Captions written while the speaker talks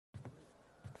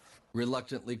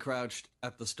reluctantly crouched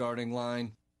at the starting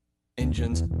line.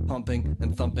 Engines pumping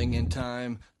and thumping in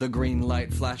time. The green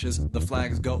light flashes, the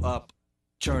flags go up.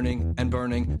 Churning and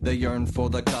burning, they yearn for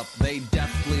the cup. They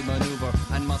deftly maneuver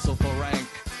and muscle for rank.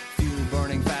 Fuel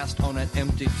burning fast on an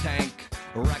empty tank.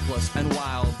 Reckless and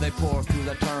wild, they pour through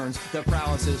the turns. Their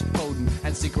prowess is potent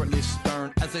and secretly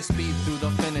stern. As they speed through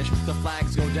the finish, the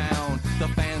flags go down. The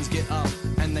fans get up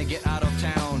and they get out of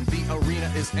town. The arena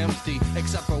is empty,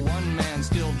 except for one man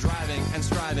still driving and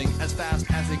striving as fast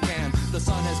as he can. The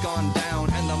sun has gone down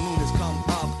and the moon has come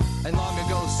up. And long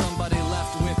ago somebody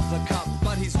left with the cup.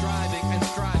 But he's driving and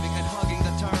striving and hugging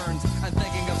the turns and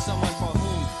thinking of someone for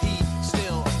whom he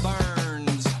still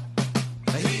burns.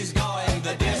 He's going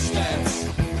the distance.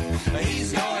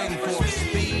 He's going for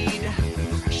speed.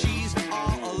 She's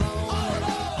all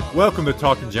alone. Welcome to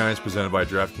Talking Giants, presented by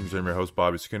DraftKings. I'm your host,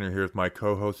 Bobby Skinner, here with my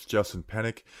co-host, Justin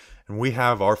Pennick. And we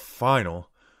have our final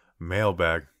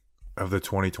mailbag of the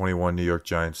 2021 New York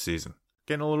Giants season.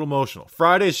 Getting a little emotional.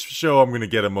 Friday's show, I'm going to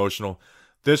get emotional.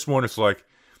 This one, it's like,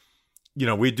 you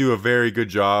know, we do a very good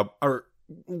job.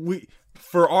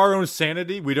 For our own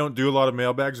sanity, we don't do a lot of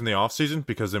mailbags in the off season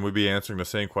because then we'd be answering the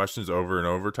same questions over and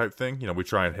over type thing. You know, we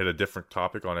try and hit a different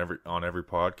topic on every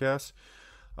podcast.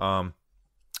 And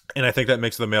I think that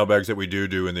makes the mailbags that we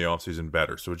do in the off season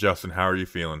better. So, Justin, how are you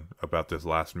feeling about this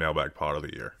last mailbag pod of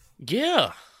the year?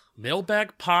 Yeah,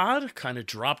 mailbag pod kind of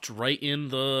dropped right in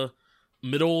the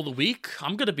middle of the week.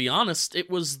 I'm going to be honest, it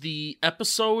was the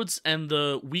episodes and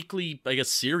the weekly, I guess,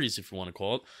 series, if you want to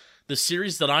call it, the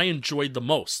series that I enjoyed the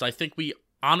most. I think we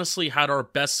honestly had our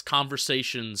best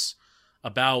conversations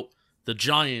about the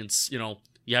Giants. You know,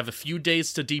 you have a few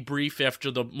days to debrief after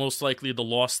the most likely the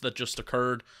loss that just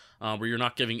occurred, where you're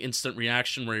not giving instant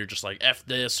reaction, where you're just like, F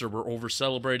this, or we're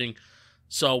over-celebrating.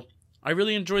 So I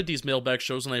really enjoyed these mailbag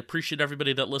shows, and I appreciate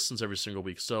everybody that listens every single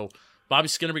week. So, Bobby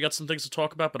Skinner, we got some things to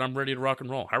talk about, but I'm ready to rock and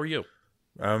roll. How are you?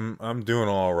 I'm doing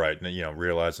all right. You know,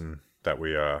 realizing that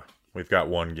we've got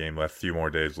one game left, a few more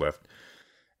days left.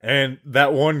 And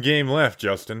that one game left,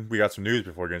 Justin, we got some news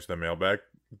before getting to the mailbag.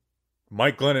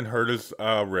 Mike Glennon hurt his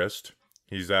wrist.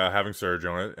 He's having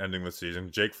surgery on it, ending the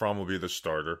season. Jake Fromm will be the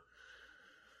starter,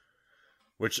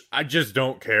 which I just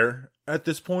don't care at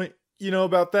this point, you know,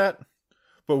 about that.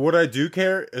 But what I do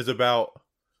care is about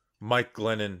Mike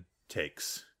Glennon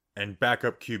takes and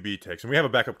backup QB takes. And we have a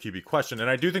backup QB question. And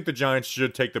I do think the Giants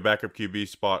should take the backup QB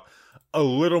spot a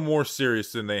little more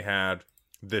serious than they had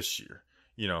this year,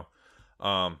 you know.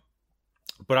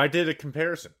 But I did a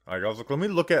comparison. Like, I was like, let me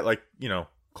look at, like, you know,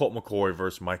 Colt McCoy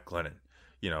versus Mike Glennon,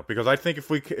 you know, because I think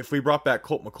if we brought back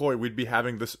Colt McCoy, we'd be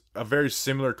having a very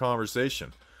similar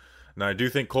conversation. Now, I do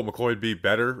think Colt McCoy would be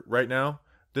better right now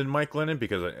than Mike Glennon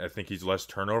because I think he's less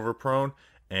turnover prone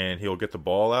and he'll get the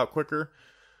ball out quicker.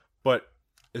 But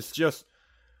it's just,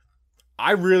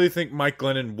 I really think Mike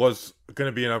Glennon was going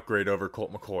to be an upgrade over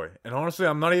Colt McCoy. And honestly,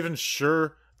 I'm not even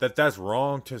sure that that's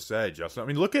wrong to say, Justin. I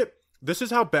mean, this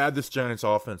is how bad this Giants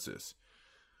offense is.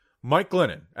 Mike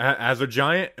Glennon, as a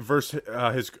Giant versus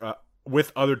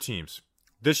with other teams.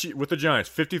 This year, with the Giants,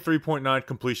 53.9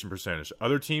 completion percentage.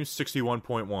 Other teams,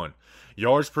 61.1.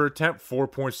 Yards per attempt,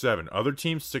 4.7. Other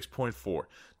teams, 6.4.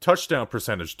 Touchdown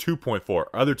percentage, 2.4.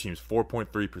 Other teams,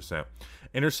 4.3%.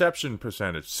 Interception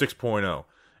percentage, 6.0.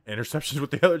 Interceptions with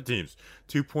the other teams,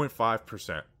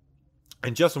 2.5%.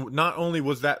 And Justin, not only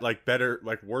was that like better,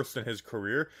 like worse than his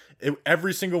career,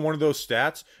 every single one of those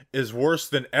stats is worse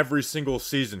than every single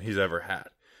season he's ever had.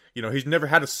 You know, he's never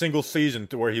had a single season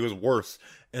to where he was worse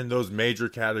in those major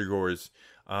categories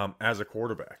as a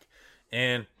quarterback.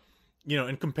 And, you know,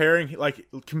 in comparing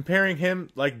him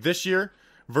like this year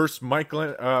versus Mike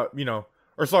Glenn,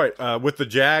 with the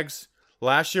Jags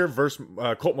last year versus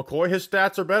Colt McCoy, his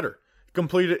stats are better.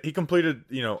 He completed,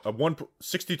 you know,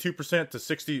 62% to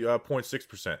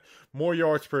 60.6%. More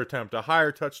yards per attempt, a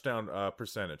higher touchdown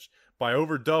percentage by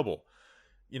over double.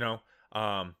 You know,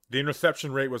 the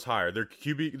interception rate was higher. The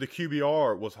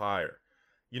QBR was higher.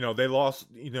 You know, they lost,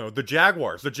 you know, the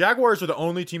Jaguars. The Jaguars are the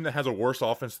only team that has a worse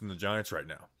offense than the Giants right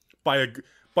now. By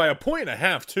a point and a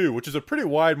half, too, which is a pretty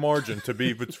wide margin to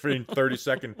be between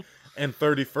 32nd and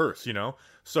 31st, you know?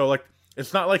 So, like,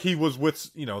 it's not like he was with,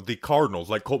 you know, the Cardinals,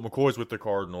 like Colt McCoy's with the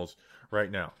Cardinals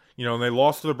right now. You know, and they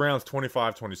lost to the Browns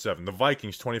 25-27. The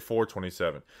Vikings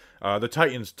 24-27. The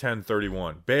Titans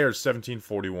 10-31. Bears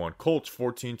 17-41. Colts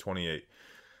 14-28.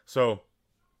 So,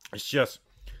 it's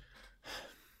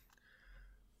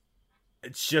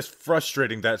just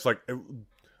frustrating that it's like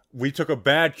we took a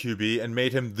bad QB and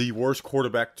made him the worst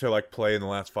quarterback to like play in the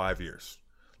last 5 years.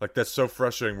 Like, that's so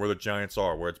frustrating where the Giants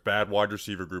are, where it's bad wide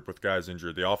receiver group with guys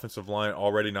injured. The offensive line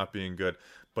already not being good,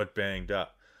 but banged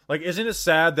up. Like, isn't it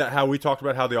sad that how we talked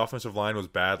about how the offensive line was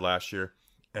bad last year,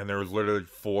 and there was literally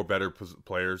 4 better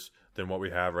players than what we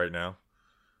have right now?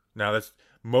 Now, that's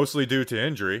mostly due to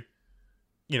injury,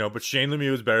 but Shane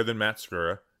Lemieux is better than Matt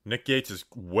Skura. Nick Gates is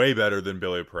way better than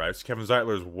Billy Price. Kevin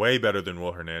Zeitler is way better than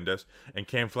Will Hernandez. And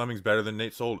Cam Fleming's better than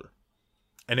Nate Solder.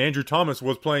 And Andrew Thomas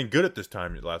was playing good at this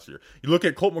time last year. You look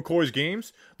at Colt McCoy's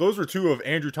games, those were 2 of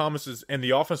Andrew Thomas's and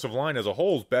the offensive line as a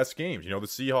whole's best games. The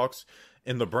Seahawks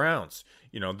and the Browns.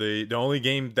 The only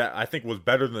game that I think was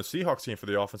better than the Seahawks game for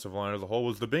the offensive line as a whole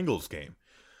was the Bengals game.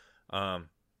 And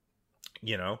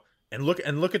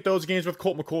look at those games with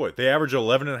Colt McCoy. They average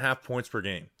 11.5 points per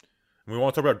game. And we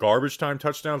want to talk about garbage time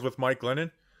touchdowns with Mike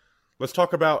Glennon. Let's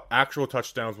talk about actual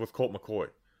touchdowns with Colt McCoy.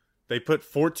 They put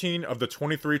 14 of the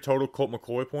 23 total Colt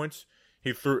McCoy points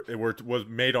was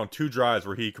made on 2 drives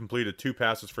where he completed 2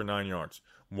 passes for 9 yards.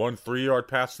 1 3-yard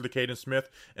pass to the Caden Smith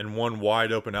and 1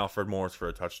 wide open Alfred Morris for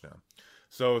a touchdown.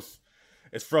 So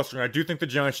it's frustrating. I do think the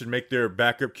Giants should make their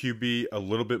backup QB a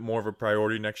little bit more of a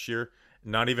priority next year.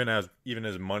 Not even as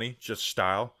money, just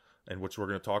style, and which we're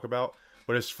going to talk about.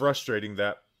 But it's frustrating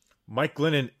that Mike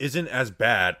Glennon isn't as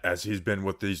bad as he's been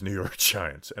with these New York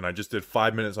Giants. And I just did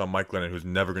 5 minutes on Mike Glennon, who's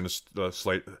never going to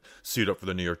suit up for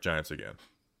the New York Giants again.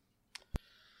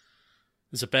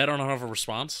 Is it bad I don't have a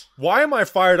response? Why am I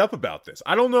fired up about this?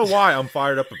 I don't know why I'm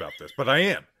fired up about this, but I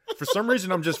am. For some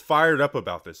reason, I'm just fired up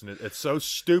about this, and it's so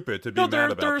stupid to be mad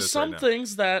about this. There are some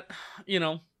things that,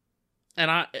 and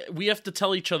we have to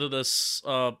tell each other this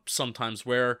sometimes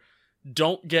where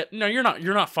you're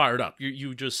not fired up.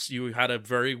 You had a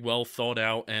very well thought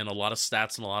out and a lot of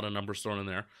stats and a lot of numbers thrown in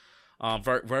there.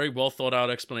 Very, very well thought out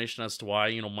explanation as to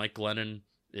why, Mike Glennon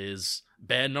is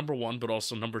bad, number 1, but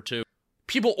also number 2.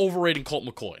 People overrating Colt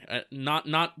McCoy.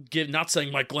 Not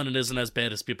saying Mike Glennon isn't as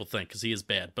bad as people think, because he is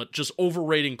bad, but just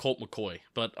overrating Colt McCoy.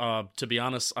 But to be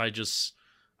honest, I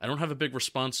don't have a big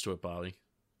response to it, Bobby.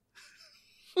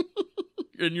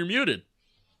 And you're muted.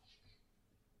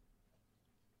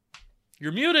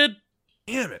 You're muted.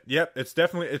 Damn it. Yep,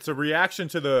 it's a reaction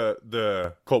to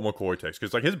the Colt McCoy takes,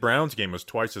 because like his Browns game was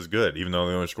twice as good, even though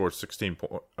they only scored 6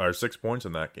 points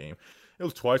in that game. It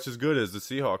was twice as good as the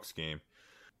Seahawks game.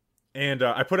 And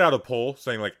I put out a poll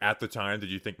saying, like, at the time, did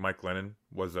you think Mike Glennon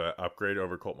was an upgrade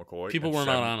over Colt McCoy? People were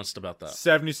not honest about that.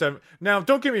 77. Now,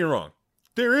 don't get me wrong.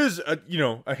 There is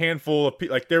a handful of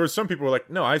people, like, there was some people who were like,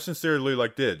 no, I sincerely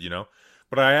did.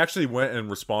 But I actually went and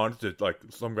responded to, like,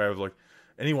 some guy was like,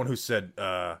 anyone who said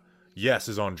yes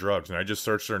is on drugs. And I just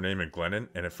searched their name in Glennon,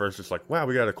 and at first it's like, wow,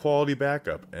 we got a quality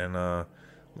backup. And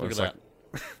look at that.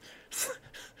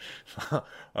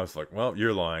 I was like, well,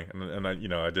 you're lying. And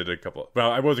I did a couple.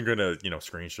 But I wasn't going to,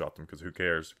 screenshot them because who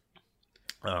cares?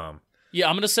 Yeah,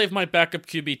 I'm going to save my backup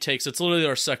QB takes. It's literally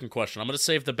our second question. I'm going to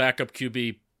save the backup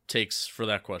QB takes for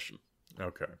that question.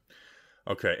 Okay.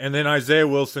 And then Isaiah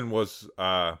Wilson was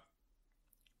cut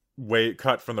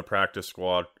from the practice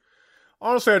squad.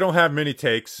 Honestly, I don't have many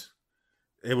takes.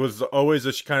 It was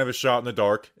always kind of a shot in the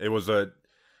dark. It was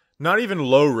not even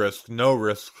low risk, no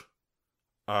risk,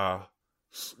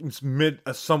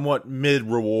 somewhat mid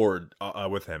reward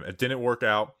with him. It didn't work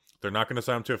out. They're not going to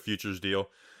sign him to a futures deal.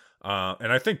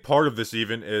 And I think part of this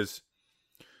even is,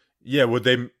 would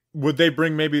they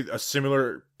bring maybe a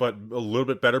similar but a little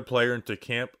bit better player into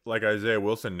camp like Isaiah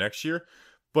Wilson next year?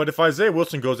 But if Isaiah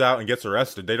Wilson goes out and gets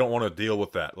arrested, they don't want to deal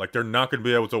with that. Like, they're not going to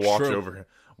be able to watch over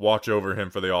him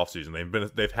for the offseason.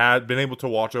 They've been able to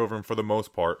watch over him for the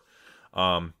most part.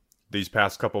 These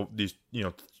past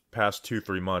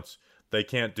 2-3 months. They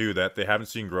can't do that. They haven't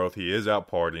seen growth. He is out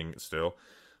partying still.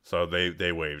 So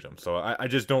they waived him. So I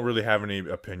just don't really have any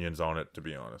opinions on it, to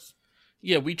be honest.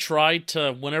 Yeah, we tried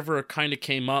to, whenever it kind of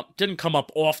came up, didn't come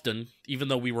up often, even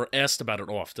though we were asked about it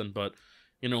often, but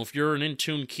if you're an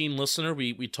in-tune, keen listener,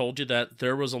 we told you that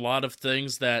there was a lot of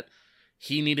things that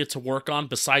he needed to work on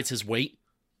besides his weight.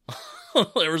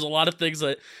 There was a lot of things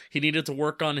that he needed to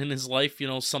work on in his life,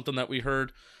 something that we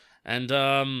heard.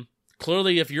 And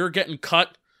clearly, if you're getting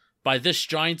cut by this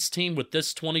Giants team with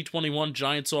this 2021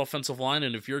 Giants offensive line,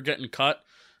 and if you're getting cut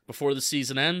before the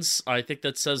season ends, I think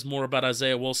that says more about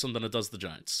Isaiah Wilson than it does the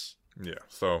Giants. Yeah,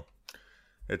 so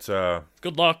it's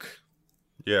good luck.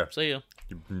 Yeah. See ya.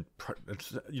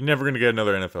 You're never going to get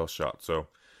another NFL shot, so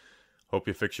hope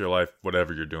you fix your life,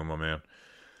 whatever you're doing, my man.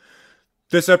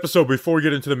 This episode, before we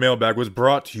get into the mailbag, was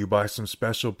brought to you by some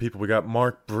special people. We got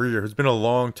Mark Breer, who's been a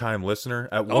long-time listener.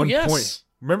 At one point,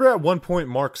 remember at one point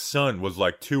Mark's son was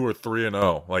like 2 or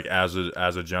 3-0, like as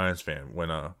a Giants fan when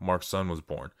Mark's son was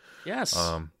born. Yes.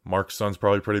 Mark's son's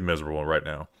probably pretty miserable right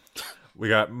now. We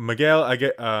got Miguel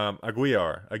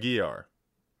Aguiar. I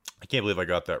can't believe I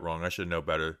got that wrong. I should know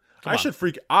better.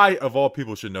 I, of all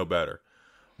people, should know better.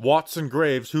 Watson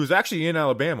Graves, who's actually in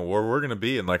Alabama, where we're going to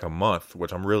be in like a month,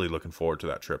 which I'm really looking forward to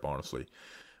that trip, honestly.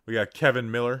 We got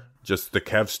Kevin Miller, just the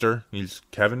Kevster. He's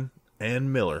Kevin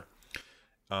and Miller.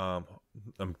 I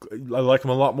like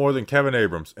him a lot more than Kevin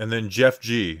Abrams. And then Jeff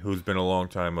G., who's been a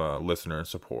long-time listener and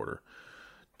supporter.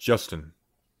 Justin,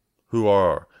 who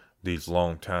are these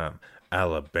long-time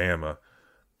Alabama,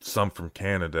 some from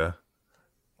Canada,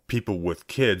 people with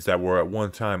kids that were at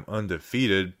one time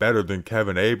undefeated, better than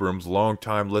Kevin Abrams,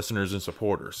 long-time listeners and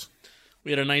supporters?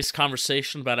 We had a nice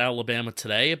conversation about Alabama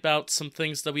today, about some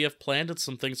things that we have planned and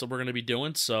some things that we're going to be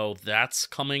doing, so that's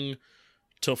coming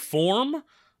to form.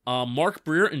 Mark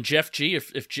Breer and Jeff G,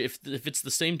 if it's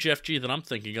the same Jeff G that I'm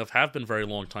thinking of, have been very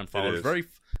long time followers. Very,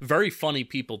 very funny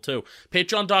people too.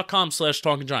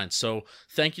 Patreon.com/Talking Giants. So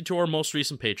thank you to our most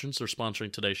recent patrons for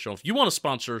sponsoring today's show. If you want to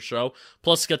sponsor a show,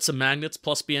 plus get some magnets,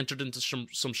 plus be entered into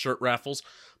some shirt raffles,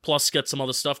 plus get some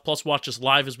other stuff, plus watch us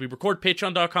live as we record,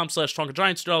 Patreon.com/Talking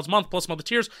Giants, $2 a month, plus some other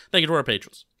tiers. Thank you to our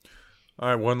patrons. All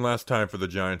right, one last time for the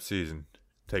Giants season.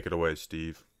 Take it away,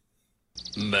 Steve.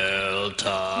 Mail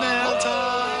time.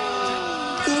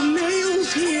 The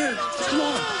mail's here. Come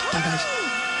on. Bye, guys.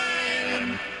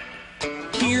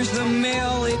 Here's the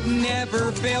mail. It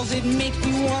never fails. It makes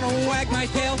me want to wag my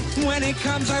tail. When it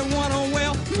comes, I want to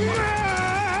wail. Mail!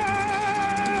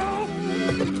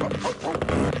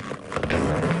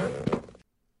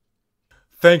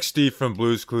 Thanks, Steve from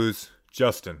Blues Clues.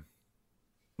 Justin,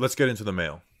 let's get into the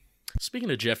mail.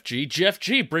 Speaking of Jeff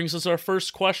G brings us our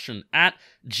first question at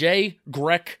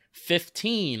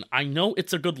JGrek15. I know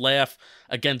it's a good laugh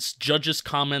against Judge's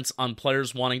comments on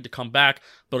players wanting to come back,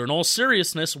 but in all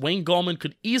seriousness, Wayne Gallman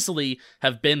could easily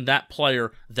have been that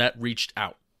player that reached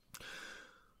out.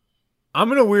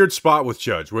 I'm in a weird spot with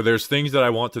Judge, where there's things that I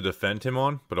want to defend him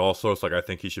on, but also it's like I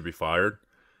think he should be fired.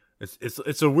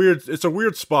 It's a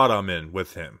weird spot I'm in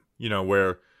with him. You know,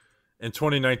 where in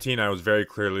 2019 I was very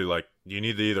clearly like, you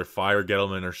need to either fire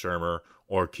Gettleman or Shermer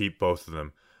or keep both of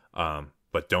them,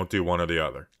 but don't do one or the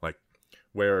other. Like,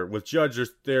 where with Judge,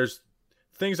 there's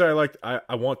things I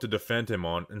want to defend him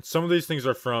on, and some of these things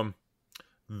are from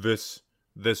this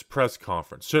press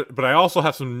conference. But I also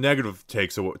have some negative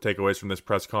takeaways from this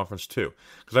press conference too,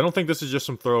 because I don't think this is just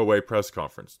some throwaway press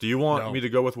conference. Do you want me to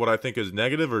go with what I think is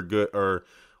negative or good,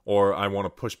 or I want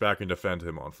to push back and defend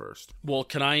him on first? Well,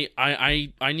 can I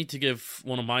need to give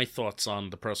one of my thoughts on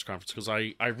the press conference, because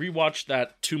I rewatched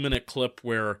that 2-minute clip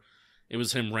where it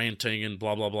was him ranting and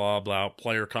blah, blah, blah, blah,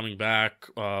 player coming back,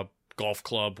 golf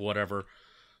club, whatever.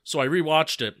 So I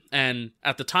rewatched it, and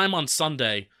at the time on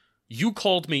Sunday, you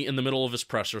called me in the middle of his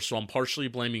presser, so I'm partially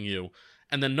blaming you.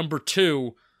 And then number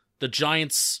two, the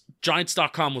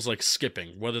Giants.com was like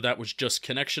skipping, whether that was just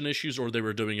connection issues or they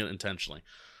were doing it intentionally.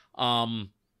 I'm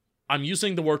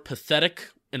using the word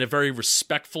pathetic in a very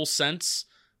respectful sense,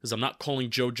 because I'm not calling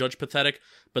Joe Judge pathetic,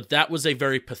 but that was a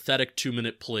very pathetic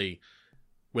 2-minute plea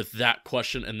with that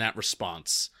question and that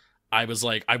response. I was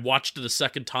like, I watched it a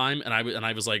second time, and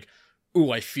I was like,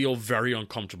 ooh, I feel very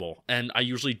uncomfortable. And I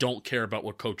usually don't care about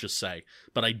what coaches say,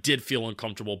 but I did feel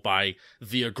uncomfortable by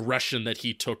the aggression that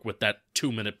he took with that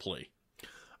 2-minute plea.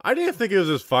 I didn't think it was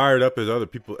as fired up as other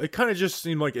people. It kind of just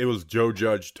seemed like it was Joe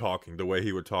Judge talking the way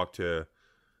he would talk to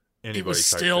anybody. It was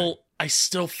still, I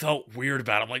still felt weird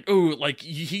about it. I'm like, ooh, like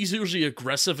he's usually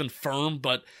aggressive and firm,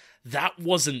 but that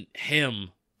wasn't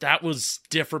him. That was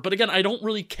different. But again, I don't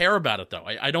really care about it though.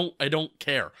 I don't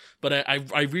care. But I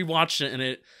rewatched it and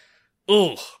it,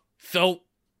 felt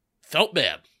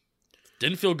bad.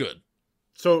 Didn't feel good.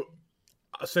 So,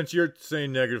 since you're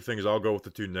saying negative things, I'll go with the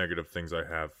 2 negative things I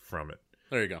have from it.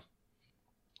 There you go.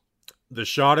 The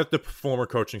shot at the former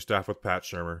coaching staff with Pat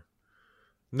Shurmur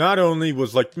not only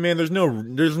was like, man, there's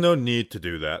no need to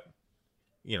do that.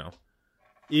 You know,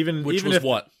 even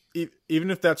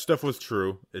if that stuff was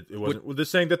true, it wasn't. They're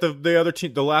saying that the other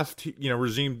team, the last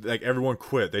regime, like everyone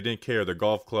quit. They didn't care. The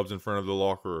golf clubs in front of the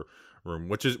locker room,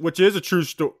 which is a true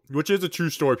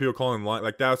story. People calling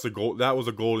like that was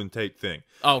a Golden Tate thing.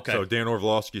 Oh, okay. So Dan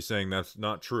Orlovsky saying that's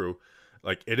not true.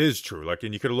 Like, it is true. Like,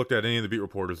 and you could have looked at any of the beat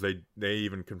reporters. They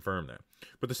even confirmed that.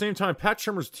 But at the same time, Pat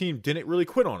Shurmur's team didn't really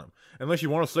quit on him. Unless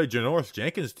you want to say Janoris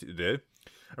Jenkins did.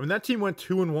 I mean, that team went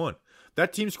 2-1.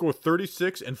 That team scored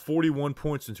 36 and 41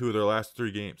 points in 2 of their last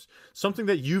 3 games. Something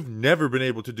that you've never been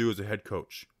able to do as a head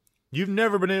coach. You've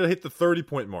never been able to hit the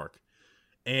 30-point mark.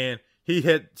 And he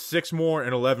hit 6 more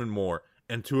and 11 more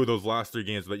in 2 of those last 3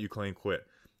 games that you claim quit.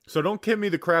 So don't give me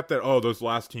the crap that, those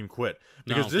last team quit.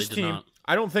 Because this team,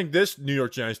 I don't think this New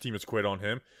York Giants team has quit on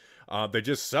him. They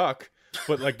just suck.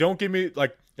 But, like, don't give me,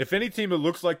 like, If any team it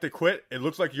looks like they quit, it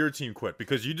looks like your team quit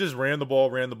because you just ran the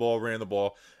ball,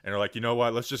 and are like, you know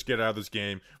what? Let's just get out of this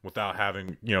game without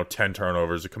having 10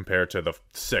 turnovers compared to the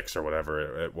 6 or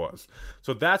whatever it was.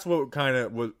 So that's what kind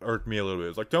of irked me a little bit.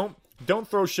 It's like don't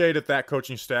throw shade at that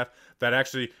coaching staff that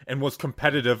actually and was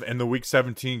competitive in the Week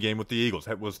 17 game with the Eagles.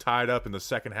 It was tied up in the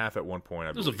second half at one point.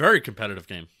 It was a very competitive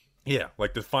game. Yeah,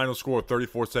 like the final score of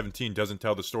 34-17 doesn't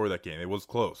tell the story of that game. It was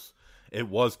close. It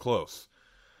was close.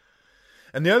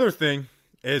 And the other thing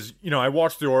is, I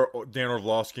watched the Dan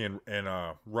Orlovsky and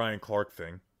Ryan Clark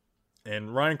thing,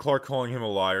 and Ryan Clark calling him a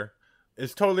liar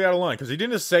is totally out of line because he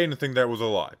didn't say anything that was a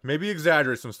lie. Maybe he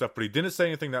exaggerated some stuff, but he didn't say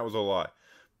anything that was a lie.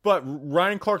 But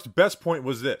Ryan Clark's best point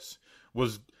was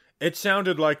it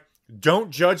sounded like, don't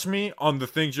judge me on the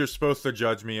things you're supposed to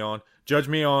judge me on. Judge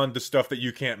me on the stuff that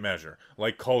you can't measure,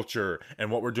 like culture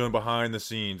and what we're doing behind the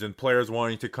scenes and players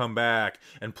wanting to come back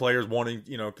and players wanting,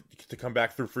 to come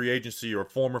back through free agency or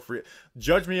former free.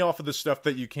 Judge me off of the stuff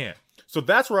that you can't. So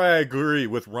that's where I agree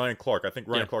with Ryan Clark. I think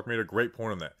Ryan Clark made a great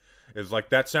point on that. Is like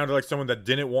that sounded like someone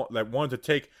that wanted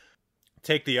to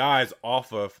take the eyes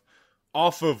off of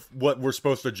what we're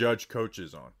supposed to judge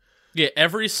coaches on. Yeah,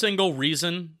 every single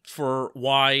reason for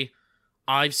why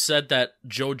I've said that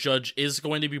Joe Judge is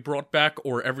going to be brought back,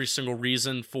 or every single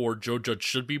reason for Joe Judge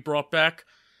should be brought back,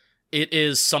 it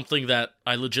is something that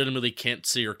I legitimately can't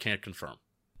see or can't confirm.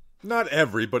 Not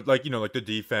every, but like the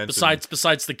defense.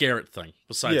 Besides the Garrett thing.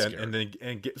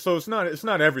 Garrett. So it's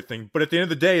not everything, but at the end of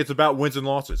the day, it's about wins and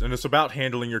losses, and it's about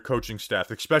handling your coaching staff,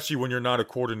 especially when you're not a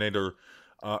coordinator.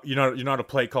 You're not a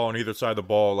play call on either side of the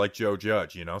ball like Joe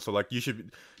Judge, So like you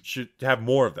should have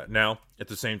more of that. Now, at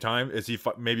the same time, is he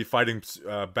maybe fighting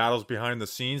battles behind the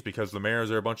scenes because the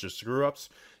Mariners are a bunch of screw ups?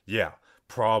 Yeah,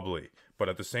 probably. But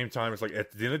at the same time, it's like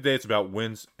at the end of the day, it's about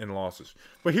wins and losses.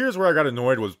 But here's where I got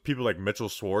annoyed was people like Mitchell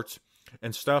Schwartz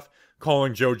and stuff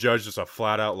calling Joe Judge just a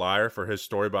flat out liar for his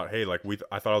story about, hey, like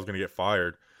I thought I was going to get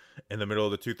fired in the middle of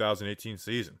the 2018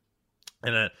 season,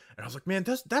 and I was like, man,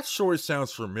 that story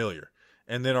sounds familiar.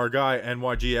 And then our guy,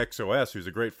 NYGXOS, who's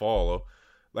a great follow,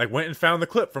 like went and found the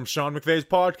clip from Sean McVay's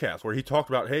podcast where he talked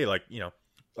about, hey, like,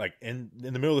 like in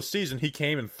the middle of the season, he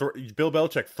came and Bill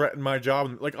Belichick threatened my job.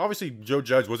 And like, obviously, Joe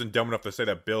Judge wasn't dumb enough to say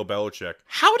that Bill Belichick.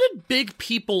 How did big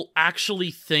people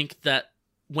actually think that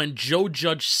when Joe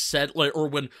Judge said, like, or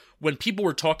when people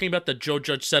were talking about that Joe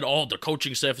Judge said, oh, the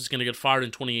coaching staff is going to get fired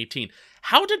in 2018,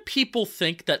 how did people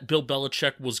think that Bill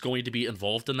Belichick was going to be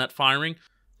involved in that firing?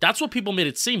 That's what people made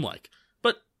it seem like.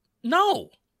 No.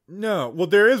 Well,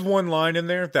 there is one line in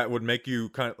there that would make you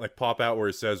kind of like pop out where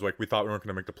it says, like, we thought we weren't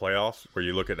going to make the playoffs, where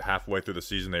you look at halfway through the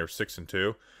season, they were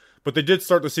 6-2. But they did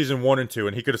start the season 1-2,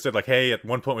 and he could have said, like, hey, at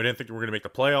one point we didn't think we were going to make the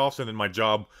playoffs, and then my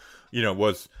job,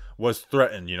 was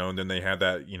threatened, and then they had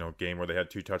that, game where they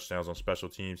had 2 touchdowns on special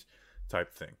teams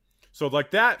type thing. So, like,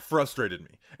 that frustrated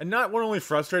me. And not what only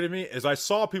frustrated me is I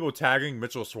saw people tagging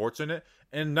Mitchell Schwartz in it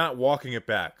and not walking it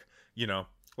back,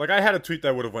 Like, I had a tweet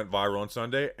that would have went viral on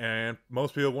Sunday, and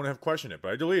most people wouldn't have questioned it,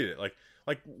 but I deleted it.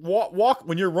 Like walk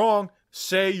when you're wrong,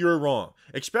 say you're wrong.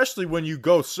 Especially when you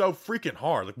go so freaking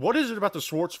hard. Like, what is it about the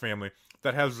Schwartz family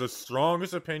that has the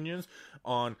strongest opinions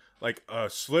on, like, a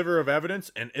sliver of evidence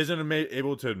and isn't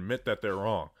able to admit that they're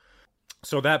wrong?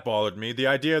 So that bothered me. The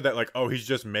idea that, like, oh, he's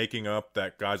just making up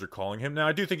that guys are calling him. Now,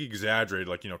 I do think he exaggerated,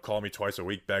 like, call me twice a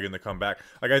week begging to come back.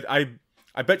 Like,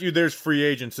 I bet you there's free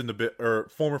agents in the bit, or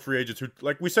former free agents who,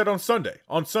 like we said on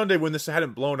Sunday when this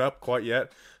hadn't blown up quite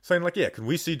yet, saying like, yeah, can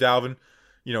we see Dalvin,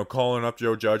 calling up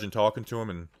Joe Judge and talking to him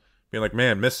and being like,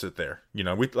 man, missed it there.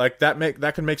 We like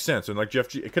that can make sense. And like Jeff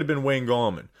G, it could have been Wayne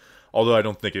Gallman, although I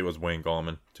don't think it was Wayne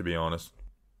Gallman, to be honest.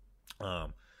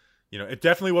 It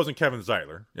definitely wasn't Kevin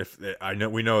Zeitler.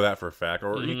 We know that for a fact,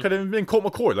 or he could have been Colt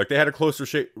McCoy. Like, they had a closer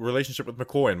relationship with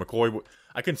McCoy, and McCoy.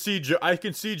 I can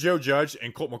see Joe Judge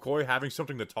and Colt McCoy having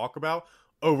something to talk about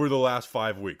over the last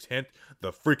 5 weeks. Hint,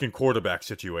 the freaking quarterback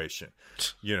situation.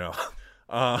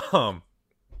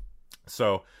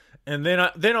 So, and then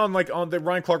on the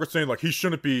Ryan Clark was saying, like, he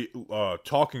shouldn't be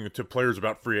talking to players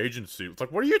about free agency. It's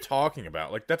like, what are you talking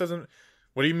about? Like, that doesn't.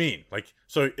 What do you mean? Like,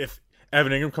 so if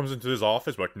Evan Ingram comes into his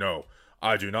office, like, no,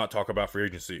 I do not talk about free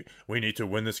agency. We need to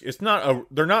win this.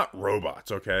 They're not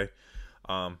robots, okay?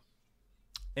 And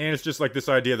it's just like this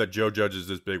idea that Joe Judge is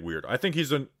this big weird. I think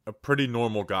he's a pretty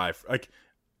normal guy. Like,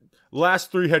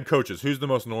 last 3 head coaches, who's the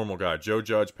most normal guy? Joe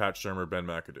Judge, Pat Shurmur, Ben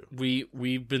McAdoo.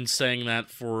 We've been saying that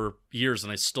for years,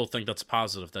 and I still think that's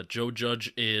positive, that Joe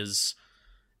Judge is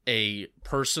a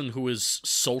person who is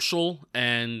social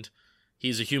and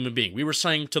he's a human being. We were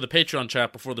saying to the Patreon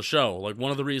chat before the show, like,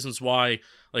 one of the reasons why,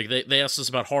 like, they asked us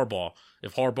about Harbaugh,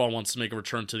 if Harbaugh wants to make a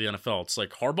return to the NFL. It's like,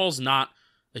 Harbaugh's not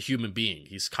a human being.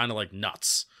 He's kind of like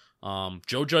nuts.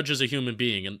 Joe Judge is a human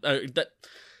being, and that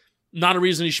not a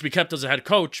reason he should be kept as a head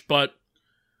coach, but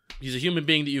he's a human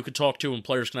being that you could talk to and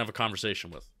players can have a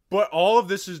conversation with. But all of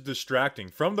this is distracting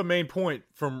from the main point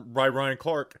from Ryan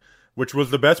Clark, which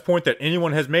was the best point that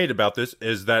anyone has made about this,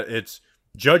 is that it's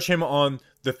judge him on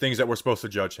the things that we're supposed to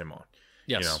judge him on.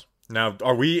 Yes. You know? Now,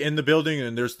 are we in the building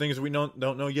and there's things we don't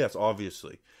know? Yes,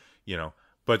 obviously. You know,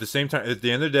 but at the same time, at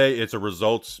the end of the day, it's a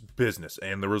results business,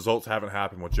 and the results haven't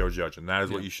happened with Joe Judge, and that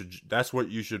is what you should. That's what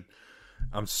you should.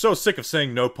 I'm so sick of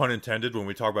saying no pun intended when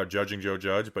we talk about judging Joe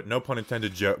Judge, but no pun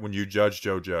intended when you judge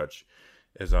Joe Judge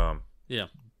is the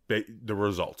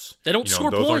results. They don't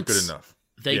score those points. Aren't good enough.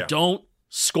 They don't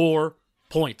score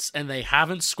points, and they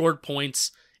haven't scored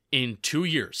points in 2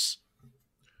 years.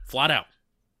 Flat out.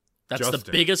 That's Justin.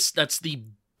 That's the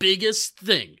biggest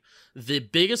thing. The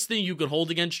biggest thing you could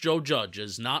hold against Joe Judge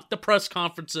is not the press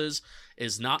conferences,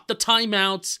 is not the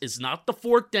timeouts, is not the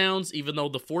fourth downs, even though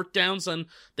the fourth downs, and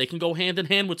they can go hand in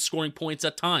hand with scoring points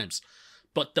at times.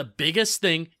 But the biggest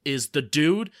thing is the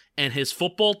dude and his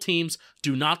football teams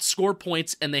do not score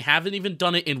points, and they haven't even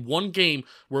done it in one game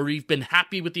where we've been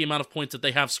happy with the amount of points that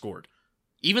they have scored.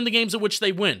 Even the games in which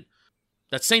they win.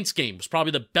 That Saints game was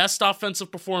probably the best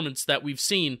offensive performance that we've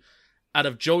seen out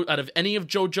of any of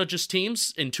Joe Judge's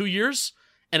teams in 2 years,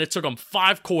 and it took them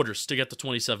 5 quarters to get to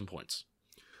 27 points.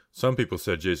 Some people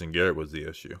said Jason Garrett was the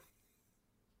issue.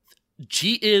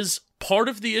 He is part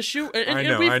of the issue. And I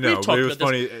know, we've but it was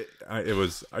funny. It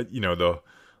was,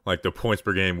 the points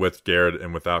per game with Garrett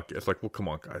and without. It's like, well, come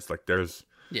on, guys. Like, there's,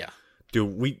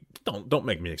 dude, we don't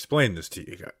make me explain this to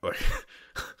you guys. Like,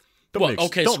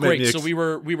 great. So we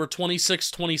were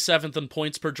 26th, 27th in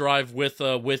points per drive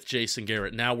with Jason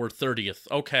Garrett. Now we're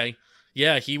 30th. Okay,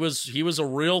 yeah, he was a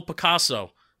real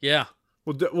Picasso. Yeah.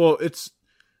 Well, it's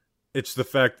the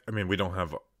fact. I mean, we don't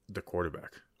have the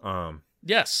quarterback.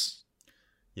 Yes.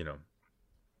 You know.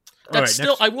 That's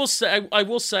still. I will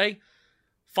say.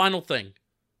 Final thing.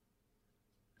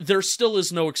 There still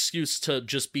is no excuse to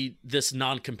just be this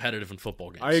non-competitive in football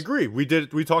games. I agree. We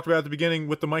talked about it at the beginning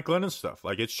with the Mike Lennon stuff.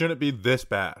 Like, it shouldn't be this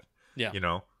bad. Yeah. You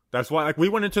know? That's why, like, we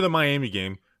went into the Miami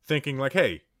game thinking, like,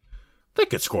 hey, they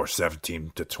could score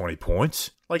 17 to 20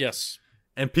 points. Like, yes.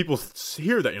 And people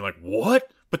hear that and you're like, what?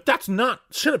 But that's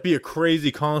shouldn't be a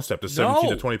crazy concept of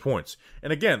 17 to 20 points.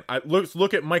 And again, let's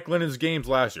look at Mike Lennon's games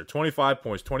last year. 25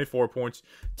 points, 24 points,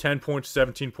 10 points,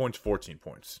 17 points, 14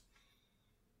 points.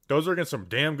 Those are against some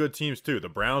damn good teams, too. The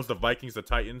Browns, the Vikings, the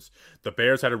Titans. The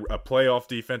Bears had a playoff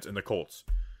defense, and the Colts.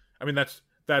 I mean, that's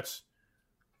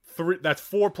 4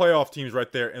 playoff teams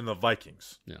right there in the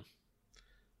Vikings. Yeah.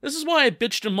 This is why I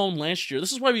bitched and moaned last year.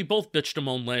 This is why we both bitched and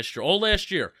moaned last year. All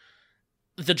last year.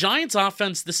 The Giants'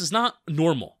 offense, this is not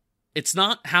normal. It's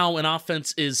not how an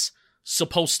offense is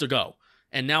supposed to go.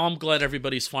 And now I'm glad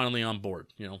everybody's finally on board.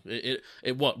 You know,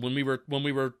 when we were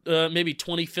maybe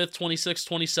 25th, 26th,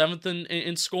 27th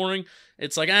in scoring,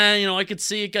 it's like, I could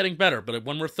see it getting better. But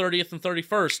when we're 30th and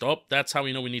 31st, that's how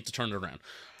we know we need to turn it around.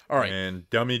 All right. And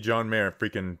dummy John Mayer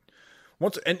freaking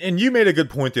and you made a good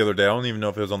point the other day. I don't even know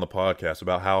if it was on the podcast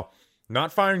about how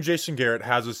not firing Jason Garrett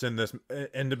has us in this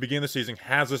in the beginning of the season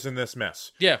has us in this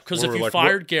mess. Yeah, because if you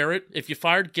fired Garrett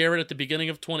at the beginning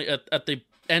of at the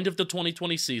end of the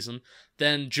 2020 season,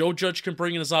 then Joe Judge can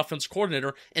bring in his offense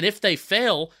coordinator, and if they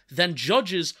fail, then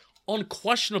Judge is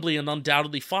unquestionably and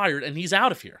undoubtedly fired, and he's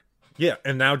out of here. Yeah,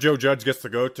 and now Joe Judge gets to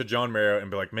go to John Mara and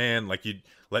be like, man, like, you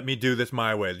let me do this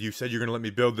my way. You said you're going to let me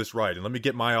build this right, and let me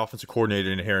get my offensive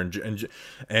coordinator in here.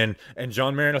 And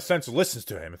John Mara, in a sense, listens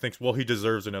to him and thinks, well, he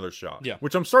deserves another shot. Yeah.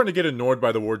 Which I'm starting to get annoyed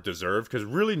by the word deserve, because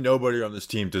really nobody on this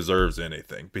team deserves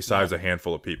anything besides a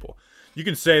handful of people. You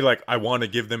can say, like, I want to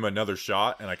give them another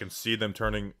shot, and I can see them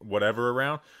turning whatever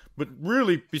around. But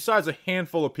really, besides a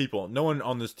handful of people, no one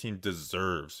on this team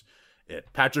deserves it.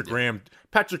 Patrick Graham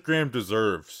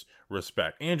deserves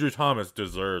respect. Andrew Thomas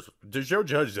deserves. Joe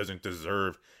Judge doesn't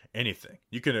deserve anything.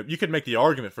 You can make the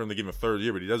argument for him to give him a third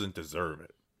year, but he doesn't deserve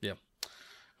it. Yeah.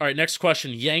 All right, next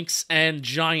question. Yanks and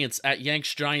Giants at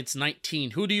Yanks Giants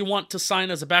 19. Who do you want to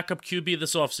sign as a backup QB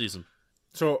this offseason?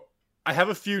 So I have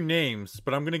a few names,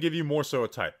 but I'm going to give you more so a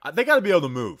type. They got to be able to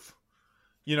move.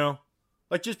 You know?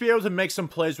 Like, just be able to make some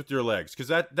plays with your legs,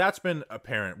 because that's been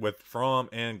apparent with Fromm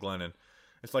and Glennon.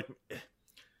 It's like,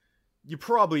 you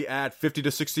probably add 50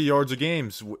 to 60 yards a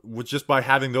game with just by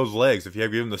having those legs, if you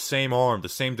have given the same arm, the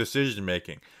same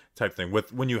decision-making type thing,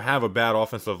 when you have a bad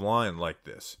offensive line like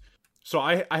this. So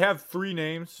I have 3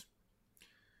 names.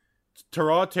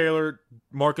 Tyrod Taylor,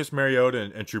 Marcus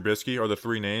Mariota, and Trubisky are the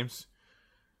 3 names.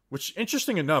 Which,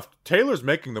 interesting enough, Taylor's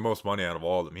making the most money out of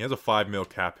all of them. He has a $5 million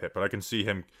cap hit, but I can see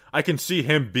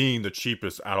him being the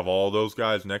cheapest out of all those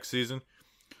guys next season.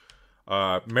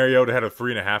 Mariota had a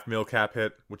 $3.5 million cap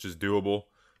hit, which is doable.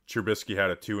 Trubisky had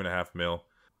a $2.5 million.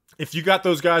 If you got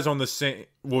those guys on the same,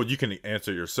 well, you can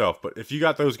answer yourself, but if you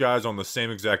got those guys on the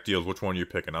same exact deals, which one are you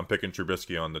picking? I'm picking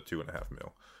Trubisky on the $2.5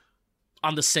 million.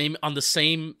 On the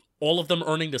same, all of them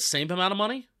earning the same amount of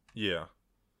money? Yeah.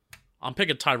 I'm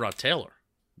picking Tyrod Taylor.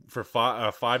 For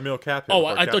 $5 million cap hit. Oh,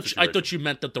 I thought you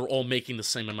meant that they're all making the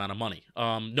same amount of money.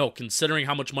 No, considering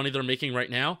how much money they're making right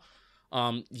now,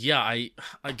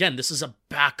 this is a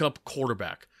backup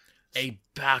quarterback. A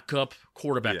backup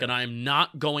quarterback, Yeah. and I am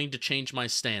not going to change my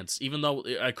stance, even though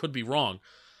I could be wrong.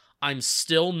 I'm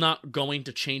still not going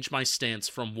to change my stance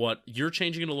from what you're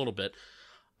changing it a little bit.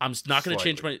 I'm not going to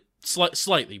change my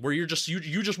slightly, where you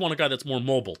just want a guy that's more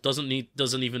mobile. Doesn't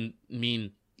even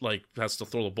mean like has to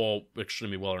throw the ball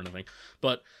extremely well or anything.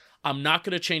 But I'm not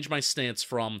going to change my stance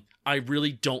from I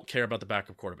really don't care about the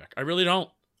backup quarterback. I really don't.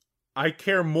 I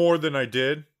care more than I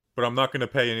did, but I'm not going to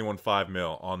pay anyone $5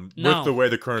 million with the way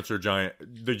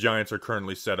the Giants are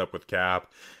currently set up with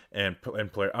cap and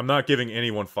play. I'm not giving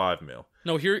anyone $5 million.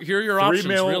 No, here are your options.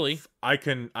 Really, I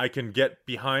can get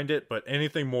behind it, but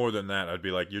anything more than that, I'd be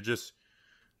like,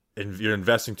 you're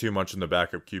investing too much in the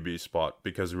backup QB spot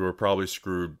because we're probably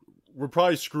screwed. We're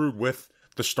probably screwed with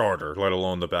the starter, let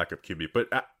alone the backup QB. But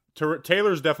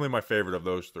Taylor's definitely my favorite of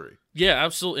those three. Yeah,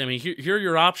 absolutely. I mean, here are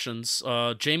your options: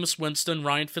 Jameis Winston,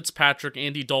 Ryan Fitzpatrick,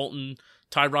 Andy Dalton,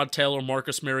 Tyrod Taylor,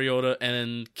 Marcus Mariota,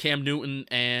 and Cam Newton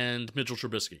and Mitchell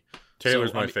Trubisky.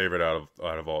 Taylor's my favorite out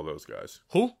of all those guys.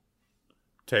 Who?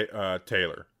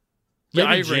 Taylor. Yeah, Maybe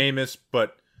I agree. Jameis,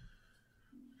 but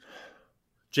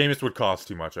Jameis would cost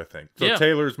too much, I think. So Yeah.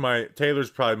 Taylor's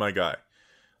probably my guy.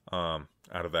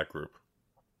 Out of that group.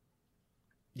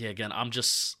 Yeah, again, I'm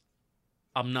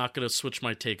not going to switch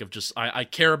my take of I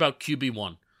care about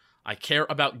QB1. I care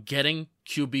about getting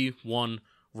QB1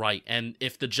 right. And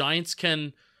if the Giants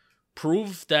can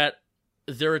prove that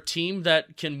they're a team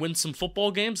that can win some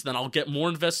football games, then I'll get more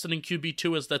invested in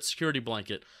QB2 as that security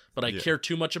blanket. But I care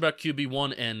too much about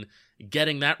QB1 and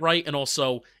getting that right, and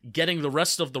also getting the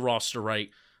rest of the roster right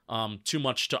too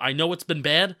much. I know it's been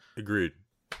bad. Agreed.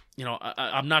 You know,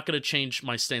 I'm not going to change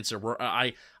my stance there.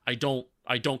 I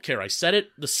don't care. I said it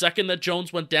the second that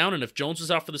Jones went down, and if Jones was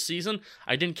out for the season,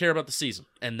 I didn't care about the season,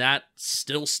 and that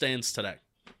still stands today.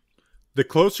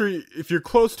 If you're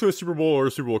close to a Super Bowl or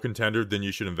a Super Bowl contender, then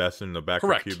you should invest in the backup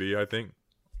Correct. QB, I think.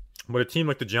 But a team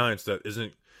like the Giants that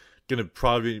isn't gonna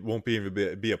won't be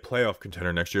a playoff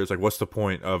contender next year. It's like, what's the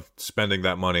point of spending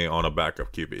that money on a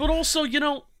backup QB? But also, you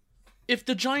know, if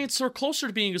the Giants are closer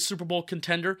to being a Super Bowl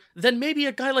contender, then maybe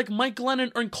a guy like Mike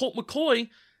Glennon or Colt McCoy,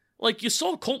 like you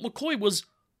saw, Colt McCoy was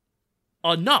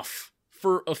enough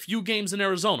for a few games in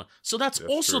Arizona. So that's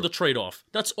also true. the trade-off.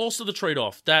 That's also the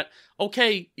trade-off that,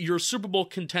 okay, you're a Super Bowl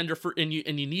contender and you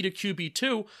need a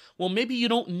QB2. Well, maybe you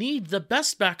don't need the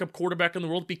best backup quarterback in the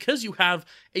world because you have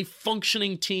a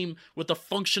functioning team with a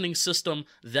functioning system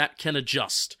that can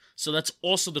adjust. So that's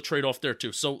also the trade-off there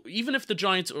too. So even if the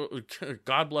Giants,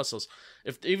 God bless us,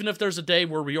 even if there's a day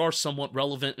where we are somewhat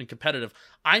relevant and competitive,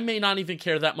 I may not even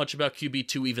care that much about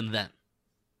QB2 even then.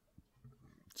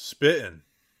 Spitting.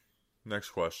 Next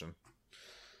question.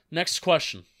 Next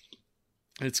question.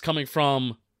 It's coming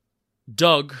from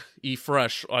Doug E.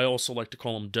 Fresh. I also like to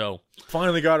call him Doe.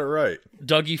 Finally got it right.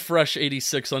 Doug E. Fresh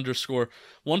 86_.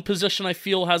 One position I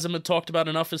feel hasn't been talked about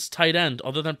enough is tight end.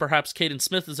 Other than perhaps Caden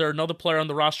Smith, is there another player on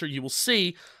the roster you will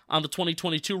see on the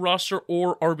 2022 roster,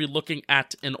 or are we looking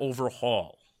at an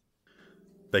overhaul?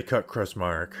 They cut Chris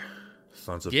Myrick.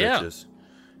 Sons of bitches.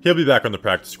 He'll be back on the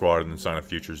practice squad and then sign a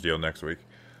futures deal next week.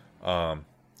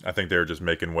 I think they were just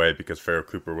making way because Farrah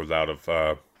Cooper was out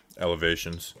of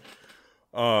elevations.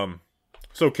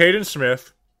 So Caden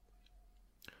Smith,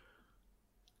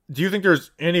 do you think there's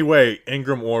any way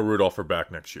Ingram or Rudolph are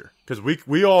back next year? Because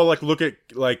we all look at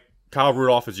Kyle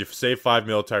Rudolph as you save $5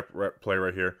 million type play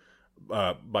right here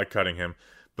by cutting him,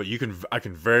 but I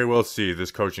can very well see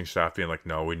this coaching staff being like,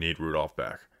 no, we need Rudolph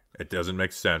back. It doesn't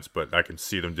make sense, but I can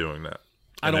see them doing that.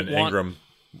 Ingram,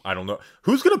 I don't know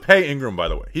who's going to pay Ingram. By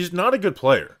the way, he's not a good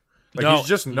player. He's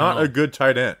just not a good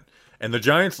tight end. And the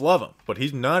Giants love him, but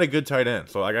he's not a good tight end.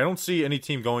 So I don't see any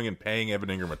team going and paying Evan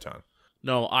Ingram a ton.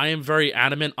 No, I am very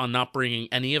adamant on not bringing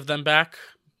any of them back.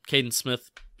 Caden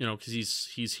Smith, because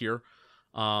he's here.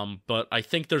 But I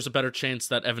think there's a better chance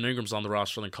that Evan Ingram's on the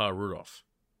roster than Kyle Rudolph.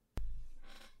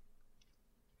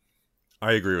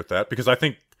 I agree with that because I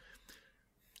think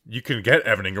you can get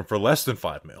Evan Ingram for less than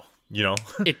 $5 million.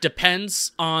 It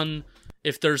depends on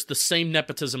if there's the same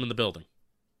nepotism in the building.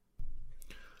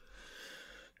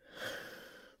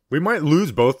 We might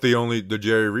lose both the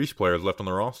Jerry Reese players left on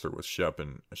the roster with Shep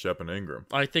and Ingram.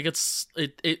 I think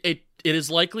it is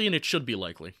likely, and it should be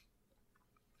likely.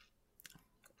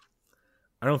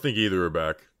 I don't think either are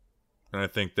back, and I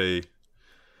think they.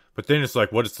 But then it's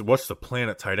like, what's the plan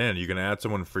at tight end? Are you going to add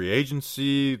someone in free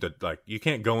agency? That like you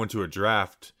can't go into a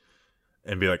draft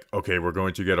and be like, okay, we're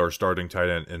going to get our starting tight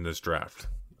end in this draft.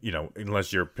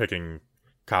 Unless you're picking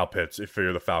Kyle Pitts, if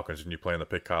you're the Falcons and you plan to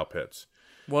pick Kyle Pitts.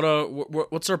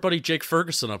 What's our buddy Jake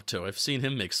Ferguson up to? I've seen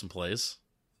him make some plays.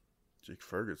 Jake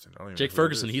Ferguson. Jake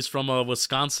Ferguson. He's from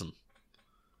Wisconsin.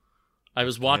 I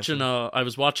was watching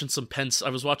some Penn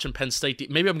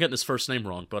State. Maybe I'm getting his first name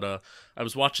wrong, but I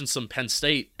was watching some Penn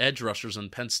State edge rushers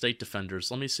and Penn State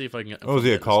defenders. Let me see if I can get. Oh, is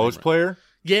he a college player?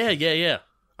 Yeah.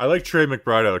 I like Trey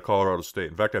McBride out of Colorado State.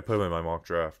 In fact, I put him in my mock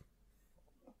draft.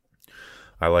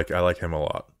 I like him a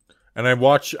lot. And I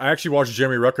actually watched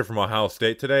Jeremy Rucker from Ohio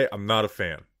State today. I'm not a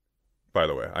fan, by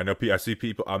the way. I see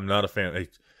people. I'm not a fan.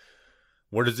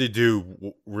 What does he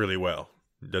do really well?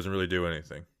 He doesn't really do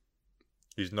anything.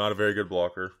 He's not a very good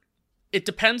blocker. It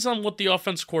depends on what the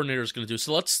offense coordinator is going to do.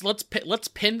 So let's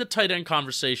pin the tight end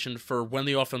conversation for when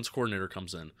the offense coordinator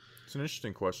comes in. It's an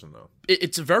interesting question, though.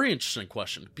 It's a very interesting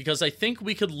question because I think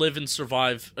we could live and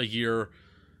survive a year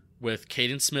with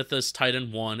Caden Smith as tight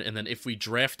end 1, and then if we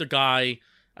draft a guy.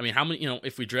 I mean, how many?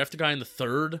 If we draft a guy in the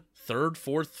third,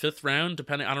 fourth, fifth round,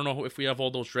 depending, I don't know if we have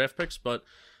all those draft picks, but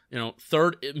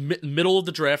middle of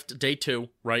the draft, day 2,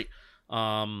 right?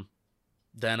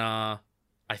 Then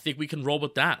I think we can roll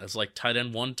with that as like tight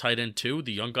end 1, tight end 2.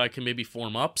 The young guy can maybe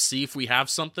form up, see if we have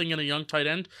something in a young tight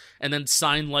end, and then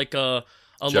sign like a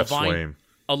Levine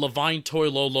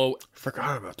Toilolo.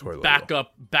 Forgot about Toilolo.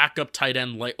 Backup tight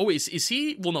end. Like, is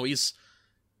he? Well, no, he's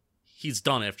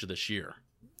done after this year.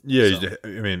 Yeah, so. I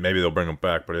mean, maybe they'll bring him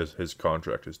back, but his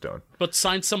contract is done. But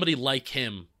sign somebody like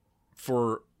him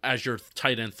as your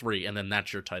tight end 3, and then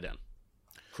that's your tight end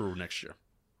crew next year.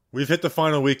 We've hit the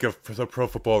final week of the pro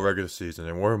football regular season,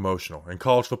 and we're emotional. And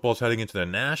college football is heading into the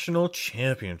national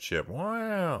championship.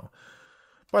 Wow.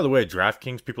 By the way,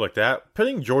 DraftKings, people like that,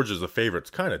 putting Georgia as a favorite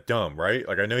is kind of dumb, right?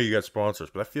 Like, I know you got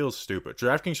sponsors, but that feels stupid.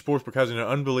 DraftKings Sportsbook has an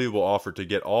unbelievable offer to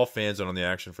get all fans in on the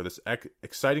action for this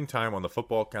exciting time on the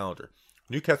football calendar.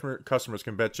 New customers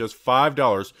can bet just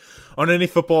 $5 on any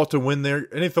football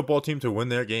team to win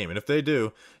their game. And if they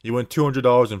do, you win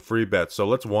 $200 in free bets. So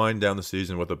let's wind down the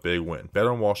season with a big win. Bet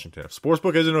on Washington. If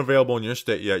Sportsbook isn't available in your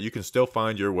state yet, you can still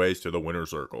find your ways to the winner's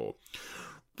circle.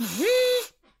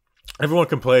 Everyone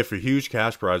can play for huge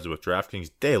cash prizes with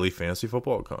DraftKings daily fantasy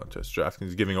football contest. DraftKings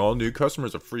is giving all new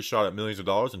customers a free shot at millions of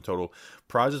dollars in total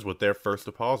prizes with their first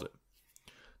deposit.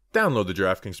 Download the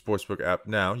DraftKings Sportsbook app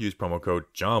now. Use promo code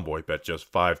JOHNBOY. Bet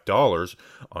just $5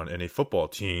 on any football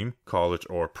team, college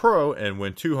or pro, and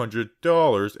win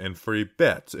 $200 in free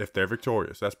bets if they're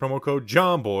victorious. That's promo code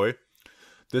JOHNBOY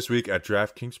this week at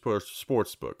DraftKings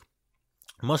Sportsbook.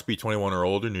 Must be 21 or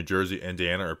older. New Jersey,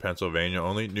 Indiana, or Pennsylvania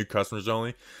only. New customers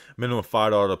only. Minimum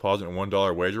 $5 deposit and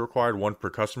 $1 wager required. One per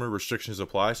customer. Restrictions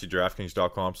apply. See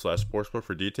DraftKings.com/sportsbook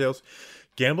for details.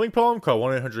 Gambling problem? Call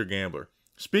 1-800-GAMBLER.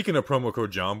 Speaking of promo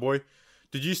code JOHNBOY,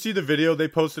 did you see the video they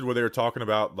posted where they were talking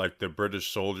about like the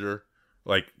British soldier,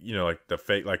 like the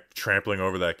fake, like trampling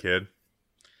over that kid?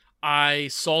 I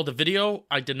saw the video.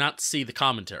 I did not see the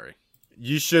commentary.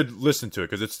 You should listen to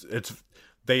it because it's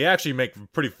they actually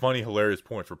make pretty funny, hilarious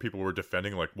points where people were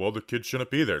defending like, well, the kid shouldn't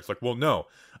be there. It's like, well, no,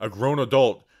 a grown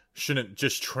adult shouldn't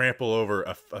just trample over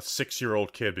a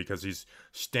 6-year-old kid because he's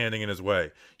standing in his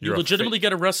way. You legitimately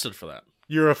get arrested for that.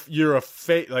 You're a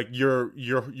fake, like you're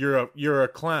a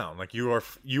clown. Like you are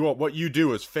what you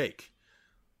do is fake.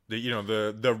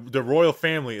 The royal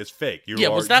family is fake.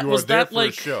 Was that like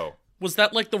a show? Was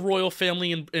that like the royal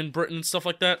family in Britain and stuff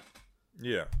like that?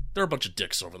 Yeah, they're a bunch of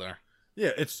dicks over there.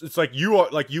 Yeah, it's like you are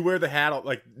like you wear the hat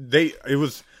like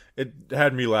it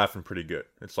had me laughing pretty good.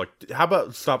 It's like, how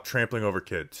about stop trampling over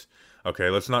kids? Okay,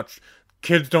 let's not.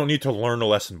 Kids don't need to learn a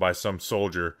lesson by some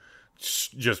soldier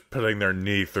just putting their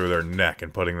knee through their neck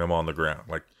and putting them on the ground.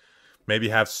 Like, maybe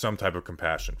have some type of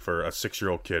compassion for a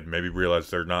 6-year-old kid. Maybe realize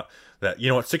they're not that. You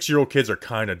know what? 6-year-old kids are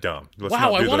kind of dumb.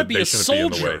 Wow, I want to be a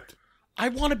soldier. I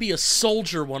want to be a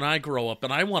soldier when I grow up,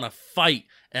 and I want to fight,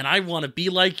 and I want to be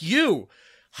like you.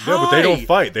 No, but they don't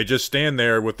fight. They just stand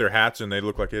there with their hats, and they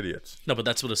look like idiots. No, but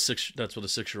that's what a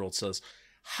 6-year-old says.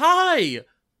 Hi,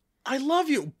 I love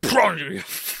you.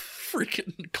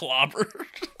 Freaking clobber.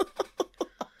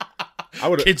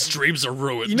 Kid's dreams are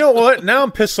ruined. You know what? Now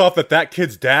I'm pissed off that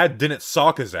kid's dad didn't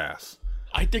sock his ass.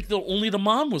 I think only the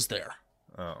mom was there.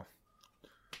 Oh.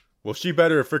 Well, she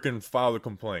better freaking file a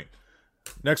complaint.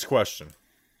 Next question.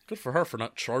 Good for her for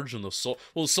not charging the sol.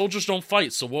 Well, the soldiers don't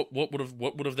fight, so what would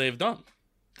have they have done?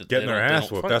 Getting their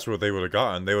ass whooped. That's what they would have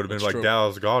gotten. They would have been like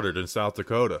Dallas Goddard in South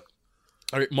Dakota.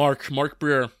 All right, Mark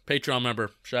Breer, Patreon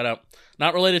member, shout out.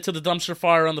 Not related to the dumpster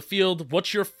fire on the field.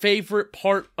 What's your favorite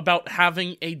part about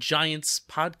having a Giants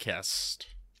podcast?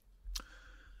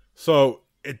 So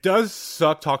it does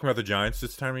suck talking about the Giants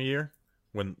this time of year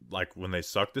when they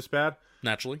suck this bad.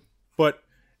 Naturally. But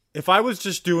if I was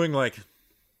just doing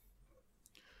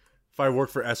if I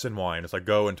worked for SNY and it's like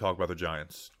go and talk about the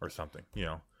Giants or something,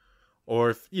 or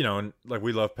if and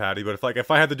we love Patty, but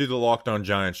if I had to do the Locked On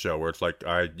Giants show where it's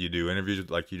you do interviews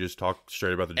you just talk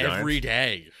straight about the Giants every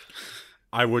day,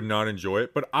 I would not enjoy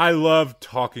it. But I love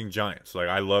talking Giants.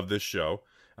 I love this show.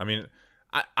 I mean,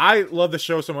 I love the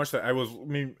show so much that I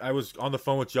was on the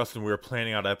phone with Justin. We were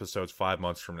planning out episodes 5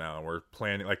 months from now, and we're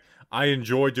planning. I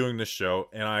enjoy doing this show,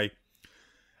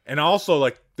 and also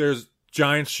there's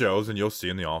Giants shows, and you'll see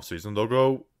in the off season they'll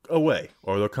go away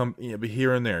or they'll come be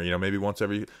here and there. Maybe once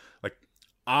every.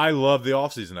 I love the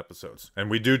off season episodes, and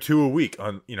we do 2 a week.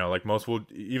 On most will,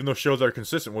 even though shows are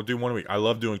consistent, we'll do 1 a week. I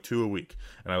love doing 2 a week,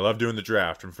 and I love doing the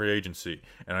draft and free agency,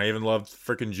 and I even love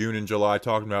freaking June and July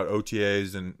talking about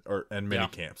OTAs and mini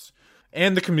camps.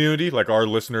 And the community, our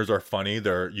listeners are funny.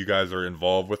 You guys are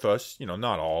involved with us.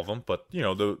 Not all of them, but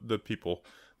the people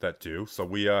that do. So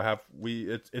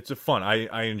it's a fun.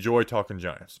 I enjoy talking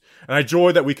Giants, and I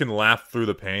enjoy that we can laugh through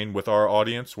the pain with our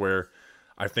audience. Where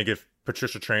I think if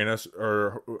Patricia Traina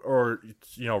or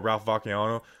Ralph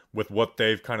Vacchiano with what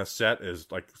they've kind of set is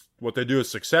what they do is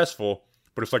successful,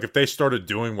 but it's if they started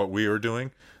doing what we are doing,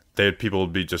 people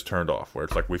would be just turned off. Where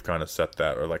it's we've kind of set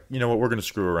that, or what, we're going to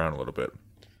screw around a little bit.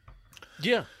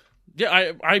 Yeah.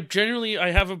 I genuinely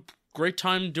have a great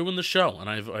time doing the show, and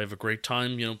I have a great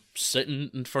time sitting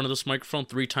in front of this microphone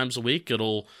 3 times a week.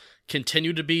 It'll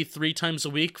continue to be 3 times a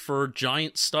week for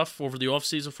Giant stuff over the off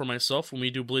season for myself when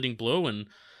we do Bleeding Blue, and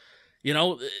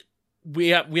we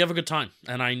have a good time,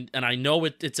 and I know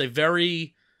it's a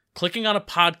very clicking on a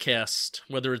podcast,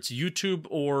 whether it's YouTube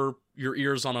or your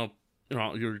ears on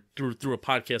you're through a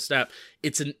podcast app.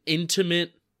 It's an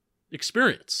intimate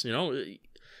experience,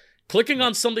 Clicking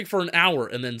on something for an hour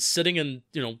and then sitting and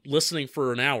listening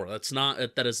for an hour.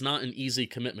 That is not an easy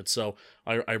commitment. So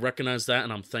I recognize that,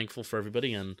 and I'm thankful for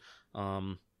everybody, and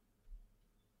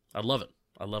I love it.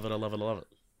 I love it. I love it. I love it.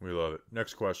 We love it.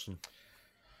 Next question.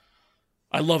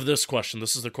 I love this question.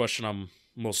 This is the question I'm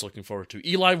most looking forward to.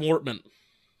 Eli Wortman.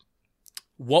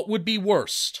 What would be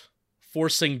worst,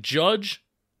 forcing Judge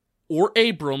or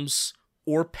Abrams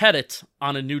or Pettit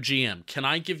on a new GM? Can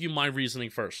I give you my reasoning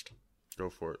first? Go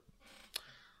for it.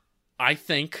 I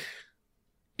think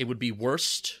it would be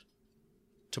worst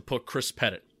to put Chris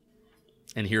Pettit,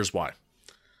 and here's why.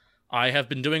 I have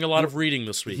been doing a lot of reading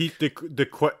this week.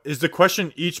 Is the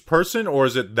question each person, or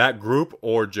is it that group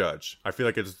or Judge? I feel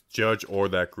like it's Judge or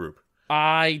that group.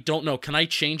 I don't know. Can I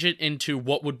change it into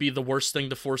what would be the worst thing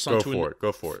to force onto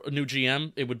Go for it. A new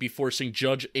GM? It would be forcing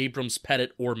Judge, Abrams,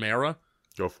 Pettit, or Mara.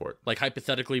 Go for it.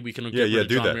 Hypothetically, we can get rid of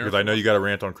John that, because I know you got a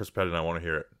rant on Chris Pettit, and I want to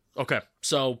hear it. Okay,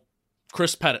 so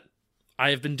Chris Pettit.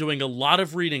 I have been doing a lot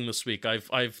of reading this week.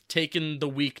 I've taken the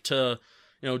week to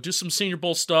do some Senior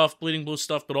Bowl stuff, Bleeding Blue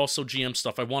stuff, but also GM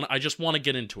stuff. I just want to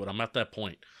get into it. I'm at that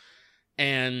point.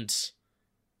 And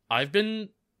the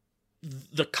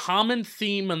common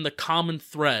theme and the common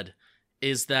thread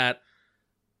is that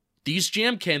these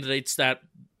GM candidates that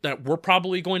we're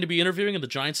probably going to be interviewing and the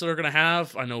Giants that are going to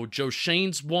have, I know Joe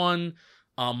Shane's one,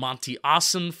 Monty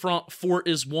Ossenfort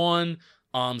is one,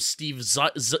 Steve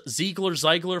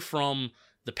Ziegler from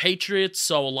the Patriots.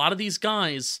 So a lot of these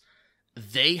guys,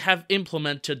 they have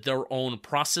implemented their own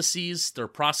processes. That's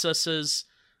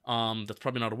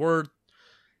probably not a word.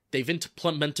 They've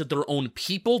implemented their own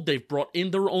people. They've brought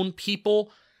in their own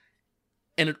people.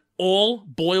 And it all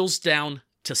boils down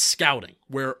to scouting,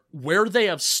 where they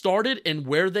have started and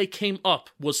where they came up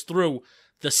was through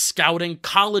the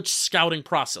college scouting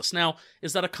process. Now,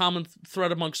 is that a common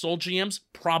thread amongst all GMs?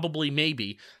 Probably,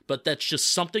 maybe. But that's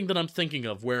just something that I'm thinking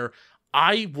of, where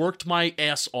I worked my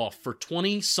ass off for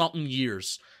 20-something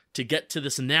years to get to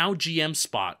this now GM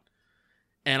spot.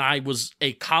 And I was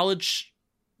a college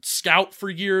scout for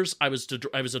years. I was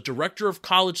a director of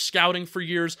college scouting for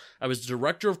years. I was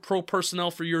director of pro personnel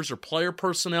for years, or player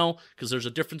personnel, because there's a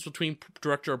difference between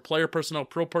director of player personnel,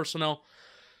 pro personnel.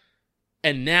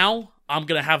 And now I'm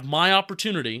going to have my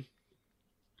opportunity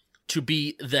to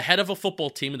be the head of a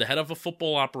football team and the head of a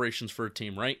football operations for a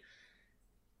team, right?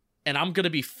 And I'm going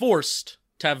to be forced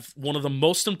to have one of the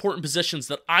most important positions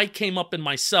that I came up in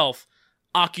myself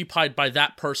occupied by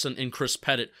that person in Chris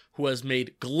Pettit, who has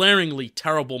made glaringly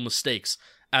terrible mistakes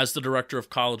as the director of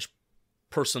college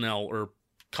personnel or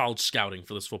college scouting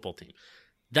for this football team.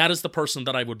 That is the person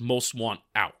that I would most want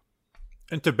out.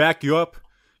 And to back you up,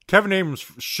 Kevin Abrams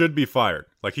should be fired.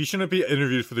 Like, he shouldn't be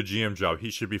interviewed for the GM job. He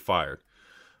should be fired.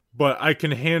 But I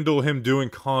can handle him doing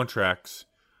contracts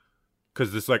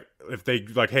because it's like, if they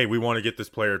like, hey, we want to get this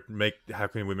player, how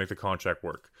can we make the contract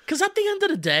work? Because at the end of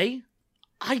the day,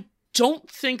 I don't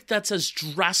think that's as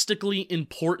drastically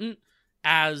important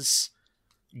as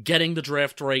getting the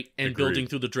draft right and Agreed. building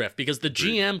through the draft. Because the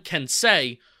Agreed. GM can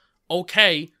say,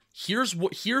 okay, here's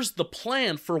the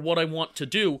plan for what I want to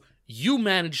do. You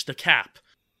manage the cap.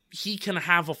 He can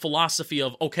have a philosophy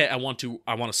of, okay, I want to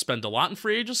spend a lot in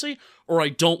free agency, or I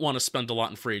don't want to spend a lot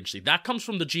in free agency. That comes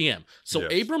from the GM. So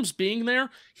Yes. Abrams being there,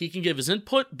 he can give his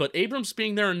input, but Abrams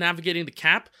being there and navigating the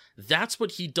cap, that's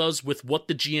what he does with what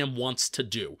the GM wants to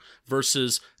do.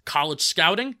 Versus college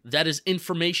scouting, that is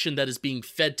information that is being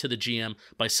fed to the GM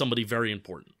by somebody very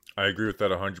important. I agree with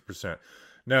that 100%.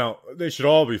 Now, they should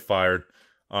all be fired.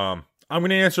 I'm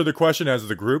going to answer the question as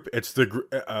the group. It's the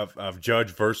group of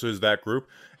Judge versus that group.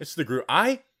 It's the group.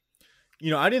 I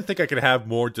didn't think I could have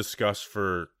more disgust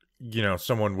for,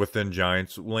 someone within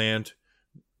Giants land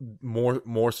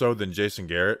more so than Jason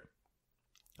Garrett.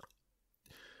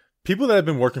 People that have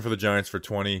been working for the Giants for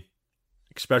 20,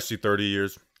 especially 30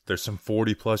 years, there's some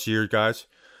 40 plus year guys.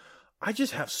 I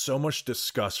just have so much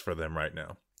disgust for them right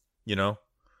now.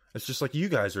 It's just like, you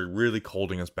guys are really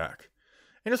holding us back.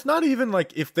 And it's not even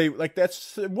like if they, like,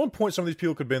 that's at one point some of these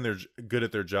people could have been good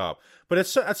at their job. But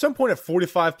at some point at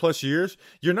 45 plus years,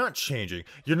 you're not changing.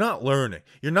 You're not learning.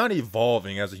 You're not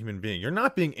evolving as a human being. You're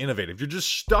not being innovative. You're just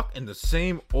stuck in the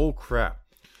same old crap,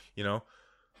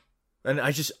 And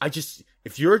I just,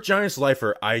 if you're a Giants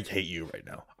lifer, I hate you right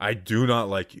now. I do not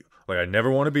like you. Like, I never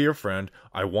want to be your friend.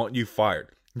 I want you fired.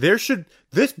 This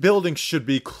building should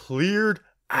be cleared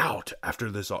out after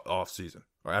this off season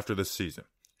or after this season.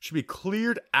 Should be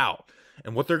cleared out.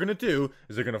 And what they're going to do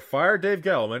is they're going to fire Dave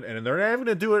Gettleman, and they're not even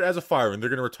going to do it as a firing. They're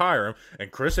going to retire him,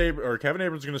 and Kevin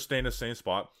Abrams is going to stay in the same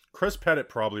spot. Chris Pettit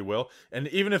probably will. And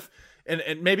even if and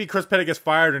maybe Chris Pettit gets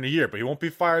fired in a year, but he won't be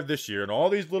fired this year. And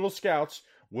all these little scouts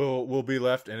will be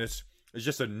left, and it's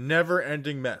just a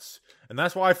never-ending mess. And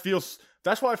that's why I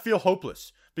feel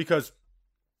hopeless, because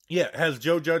has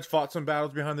Joe Judge fought some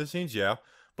battles behind the scenes? Yeah.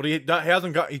 But he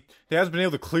hasn't been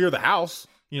able to clear the house.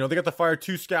 They got to fire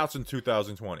 2 scouts in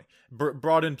 2020.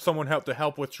 Brought in someone to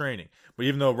help with training. But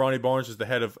even though Ronnie Barnes is the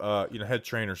head of head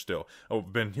trainer still,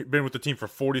 been with the team for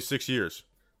 46 years.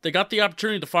 They got the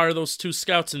opportunity to fire those 2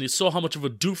 scouts, and you saw how much of a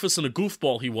doofus and a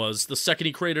goofball he was the second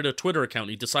he created a Twitter account.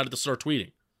 He decided to start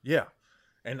tweeting. Yeah,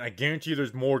 and I guarantee you,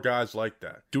 there's more guys like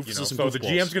that. Doofuses and so goofballs. the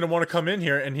GM's going to want to come in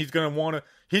here, and he's going to want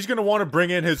to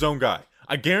bring in his own guy.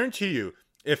 I guarantee you,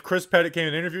 if Chris Pettit came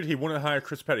and interviewed, he wouldn't hire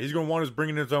Chris Pettit. He's going to want to bring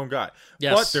in his own guy.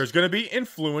 Yes. But there's going to be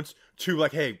influence to,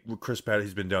 like, hey, Chris Pettit,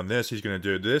 he's been done this, he's going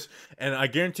to do this, and I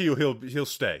guarantee you he'll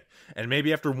stay. And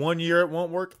maybe after 1 year it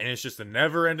won't work, and it's just a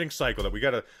never-ending cycle that we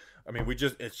got to. I mean,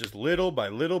 it's just little by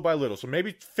little by little. So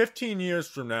maybe 15 years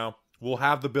from now, we'll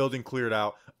have the building cleared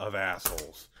out of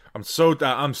assholes. I'm so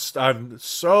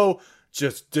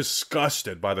just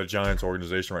disgusted by the Giants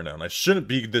organization right now, and I shouldn't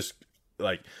be this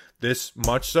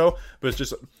much so, but it's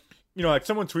just, like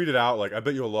someone tweeted out, like, I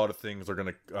bet you a lot of things are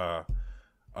gonna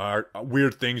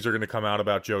weird things are gonna come out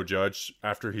about Joe Judge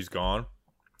after he's gone.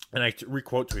 And I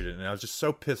requote tweeted, and I was just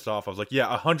so pissed off. I was like,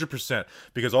 yeah, 100%,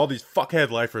 because all these fuckhead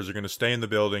lifers are going to stay in the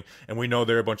building, and we know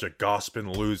they're a bunch of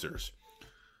gossiping losers.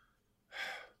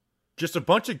 Just a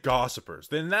bunch of gossipers.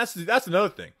 Then that's another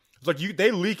thing. It's like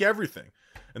they leak everything.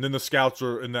 And then the scouts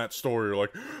are in that story are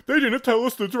like, they didn't tell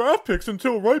us the draft picks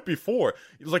until right before.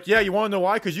 It's like, yeah, you want to know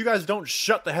why? Because you guys don't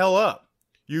shut the hell up.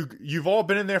 You've all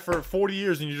been in there for 40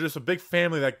 years, and you're just a big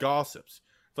family that gossips.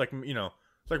 It's like,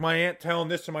 it's like my aunt telling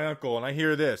this to my uncle, and I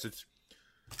hear this. It's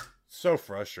so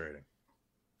frustrating.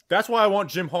 That's why I want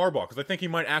Jim Harbaugh, because I think he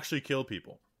might actually kill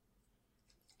people.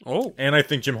 Oh. And I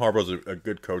think Jim Harbaugh's a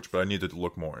good coach, but I need to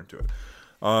look more into it.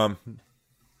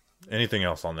 Anything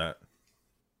else on that?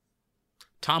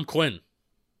 Tom Quinn.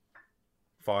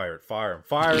 Fire him.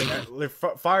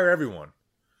 Fire everyone.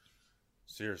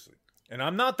 Seriously. And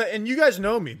I'm not that, and you guys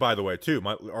know me, by the way, too,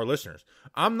 our listeners.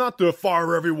 I'm not the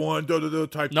fire everyone,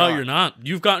 type No, guy. you're not.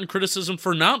 You've gotten criticism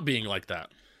for not being like that.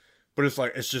 But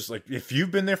it's just like, if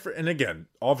you've been there and again,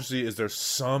 obviously, is there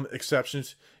some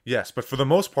exceptions? Yes. But for the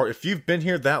most part, if you've been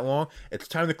here that long, it's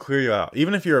time to clear you out.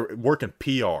 Even if you're working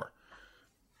PR.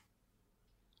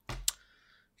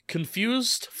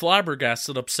 Confused,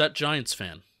 flabbergasted, upset Giants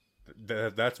fan.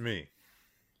 That's me.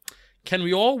 Can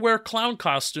we all wear clown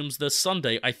costumes this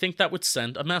Sunday? I think that would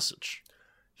send a message.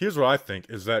 Here's what I think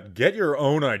is that get your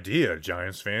own idea,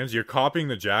 Giants fans. You're copying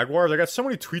the Jaguars. I got so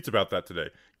many tweets about that today.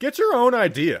 Get your own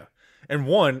idea. And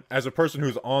one, as a person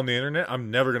who's on the internet, I'm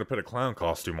never going to put a clown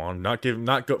costume on. Not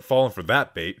falling for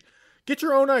that bait. Get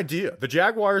your own idea. The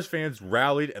Jaguars fans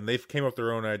rallied and they came up with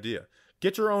their own idea.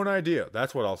 Get your own idea.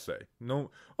 That's what I'll say. No,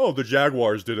 oh, the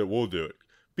Jaguars did it. We'll do it.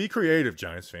 Be creative,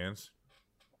 Giants fans.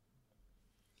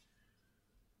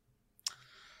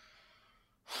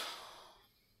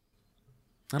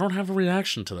 I don't have a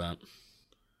reaction to that.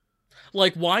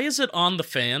 Like, why is it on the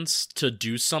fans to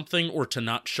do something or to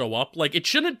not show up? Like, it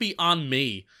shouldn't be on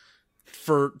me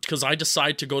because I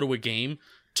decide to go to a game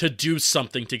to do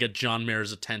something to get John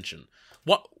Mayer's attention.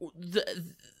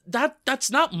 That's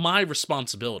not my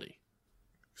responsibility.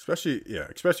 Especially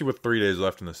with 3 days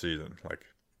left in the season. Like,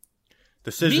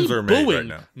 decisions are made right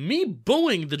now. Me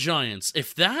booing the Giants.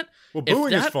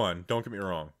 Booing is fun. Don't get me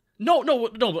wrong. No.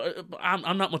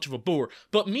 I'm not much of a booer,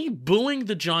 but me booing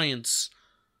the Giants.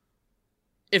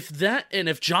 If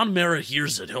John Mara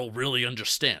hears it, he'll really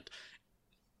understand.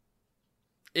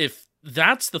 If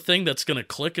that's the thing that's going to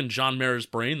click in John Mara's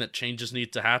brain that changes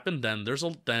need to happen, then it's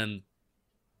I've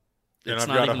not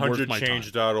got even worth my time.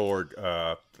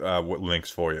 100change.org links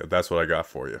for you. That's what I got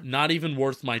for you. Not even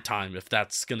worth my time if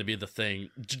that's going to be the thing.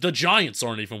 The Giants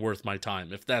aren't even worth my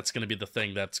time if that's going to be the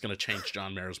thing that's going to change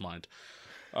John Mara's mind.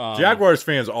 Jaguars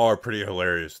fans are pretty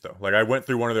hilarious, though. Like, I went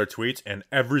through one of their tweets, and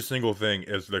every single thing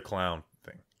is the clown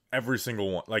thing. Every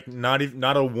single one. Like, not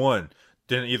a one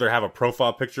didn't either have a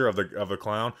profile picture of the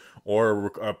clown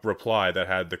or a reply that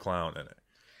had the clown in it.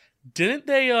 Didn't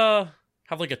they have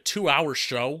like a 2-hour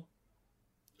show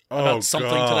about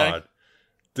something today?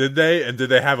 Did they? And did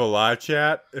they have a live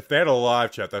chat? If they had a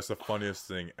live chat, that's the funniest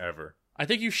thing ever. I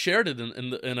think you shared it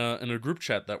in a group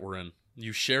chat that we're in.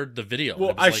 You shared the video.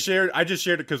 Well, I just shared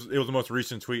it because it was the most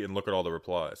recent tweet, and look at all the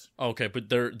replies. Okay, but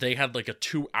they had like a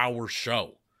 2-hour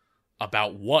show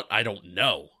about what I don't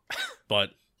know,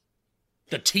 but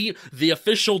the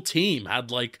official team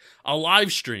had like a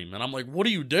live stream, and I'm like, what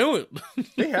are you doing?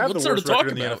 They have the worst record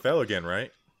in the NFL again,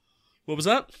 right? What was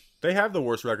that? They have the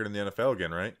worst record in the NFL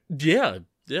again, right? Yeah,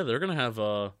 they're gonna have.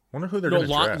 Wonder who they're gonna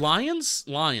draft. Lions.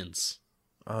 Oh,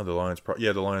 the Lions.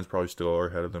 The Lions probably still are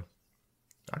ahead of them.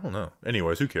 I don't know.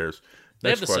 Anyways, who cares?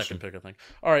 They have the second pick, I think.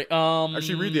 All right.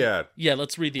 Actually, read the ad. Yeah,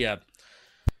 let's read the ad.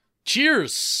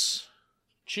 Cheers.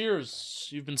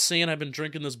 You've been seeing I've been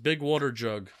drinking this big water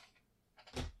jug.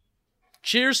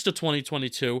 Cheers to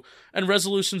 2022 and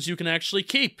resolutions you can actually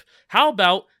keep. How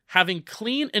about having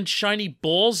clean and shiny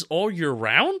balls all year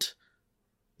round?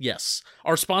 Yes.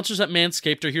 Our sponsors at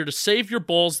Manscaped are here to save your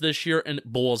balls this year and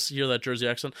balls, hear that Jersey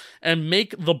accent, and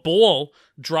make the ball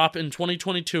drop in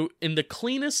 2022 in the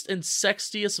cleanest and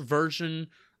sexiest version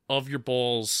of your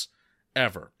balls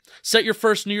ever. Set your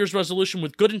first New Year's resolution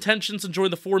with good intentions and join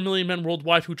the 4 million men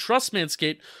worldwide who trust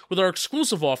Manscaped with our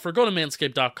exclusive offer. Go to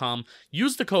manscaped.com,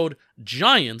 use the code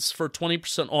GIANTS for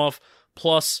 20% off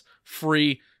plus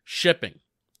free shipping.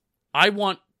 I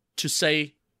want to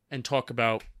say and talk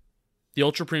about the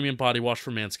Ultra Premium Body Wash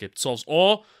from Manscaped. It solves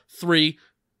all three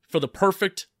for the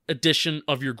perfect addition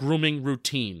of your grooming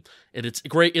routine. And it's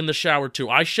great in the shower, too.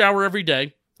 I shower every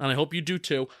day, and I hope you do,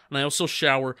 too. And I also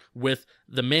shower with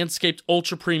the Manscaped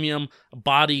Ultra Premium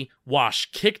Body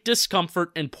Wash. Kick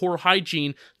discomfort and poor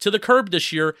hygiene to the curb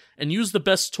this year and use the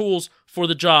best tools for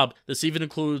the job. This even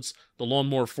includes the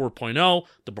Lawnmower 4.0,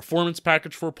 the Performance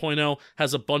Package 4.0,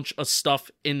 has a bunch of stuff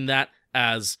in that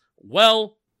as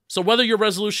well. So whether your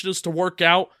resolution is to work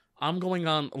out, I'm going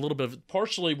on a little bit of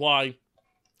partially why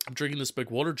I'm drinking this big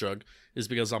water jug is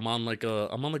because I'm on like a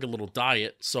little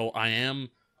diet. So I am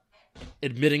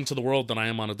admitting to the world that I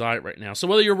am on a diet right now. So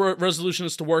whether your resolution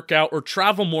is to work out or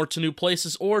travel more to new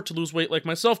places or to lose weight like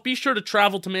myself, be sure to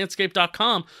travel to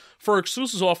manscaped.com for our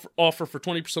exclusive offer for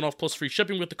 20% off plus free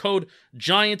shipping with the code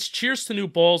GIANTS. Cheers to new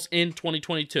balls in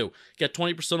 2022. Get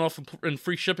 20% off and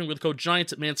free shipping with the code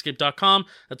GIANTS at manscaped.com.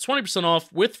 That's 20%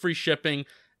 off with free shipping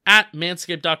at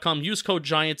manscaped.com. Use code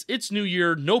GIANTS. It's new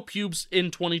year, no pubes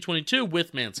in 2022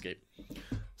 with Manscaped.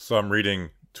 So I'm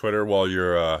reading Twitter while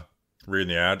you're reading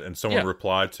the ad, and someone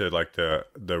replied to like the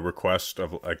request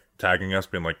of like tagging us,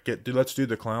 being like, let's do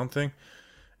the clown thing.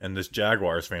 And this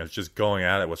Jaguars fan is just going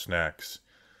at it with snacks.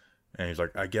 And he's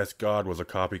like, I guess God was a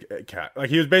copycat.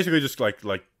 Like, he was basically just like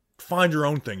find your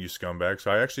own thing, you scumbag.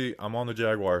 So I'm on the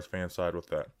Jaguars fan side with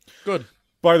that. Good.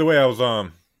 By the way, I was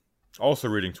also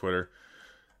reading Twitter.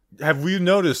 Have we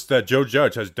noticed that Joe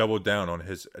Judge has doubled down on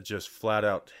his just flat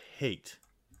out hate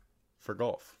for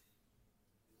golf?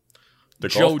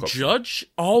 Joe Judge?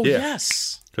 Oh, yeah.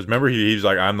 Yes. Because remember, he's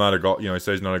like, I'm not a golf. He says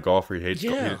he's not a golfer. He hates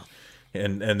golf.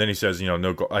 And then he says, no,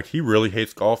 like he really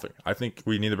hates golfing. I think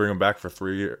we need to bring him back for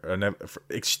 3 years,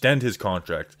 extend his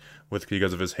contract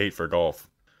because of his hate for golf.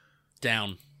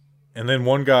 Down. And then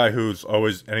one guy who's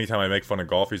always, anytime I make fun of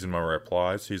golf, he's in my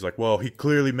replies. He's like, well, he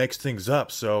clearly makes things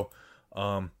up. So,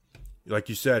 like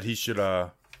you said, he should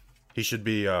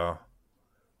be,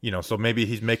 so maybe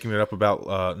he's making it up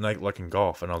about not liking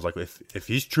golf. And I was like, if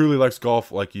he truly likes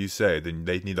golf, like you say, then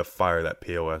they need to fire that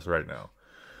POS right now.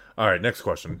 All right, next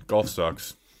question. Golf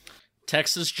sucks.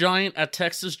 Texas Giant at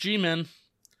Texas G-Men.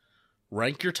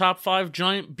 Rank your top 5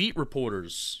 Giant beat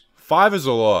reporters. 5 is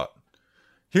a lot.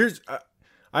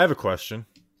 I have a question.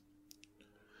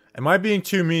 Am I being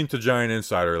too mean to Giant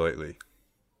Insider lately?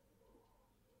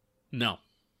 No.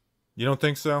 You don't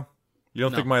think so? You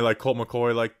don't No. think my Colt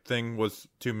McCoy thing was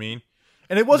too mean?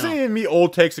 And it wasn't even me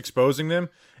old takes exposing them.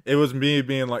 It was me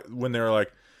being when they were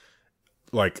like,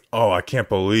 oh, I can't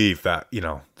believe that,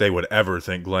 they would ever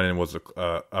think Glennon was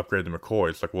a upgrade to McCoy.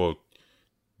 It's like, well,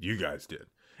 you guys did.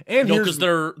 And No, because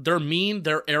they're mean,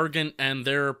 they're arrogant, and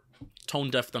they're tone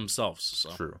deaf themselves.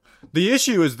 So. True. The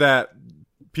issue is that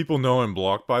people know I'm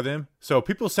blocked by them. So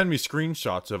people send me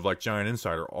screenshots of Giant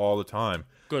Insider all the time.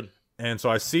 Good. And so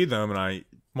I see them and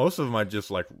most of them I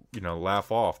just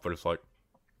laugh off, but it's like,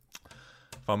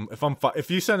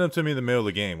 if you send them to me in the middle of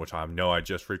the game, which I know I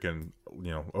just freaking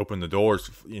open the doors,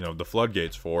 the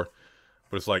floodgates for,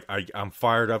 but it's like I'm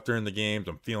fired up during the games,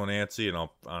 I'm feeling antsy,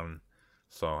 and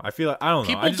so I feel like I don't know.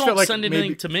 People I just don't felt like send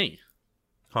anything to me.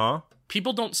 Huh?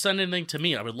 People don't send anything to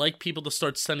me. I would like people to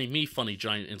start sending me funny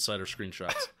Giant Insider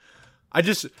screenshots. I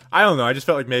don't know. I just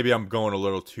felt like maybe I'm going a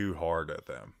little too hard at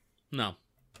them. No.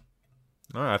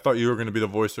 All right, I thought you were going to be the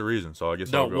voice of reason, so I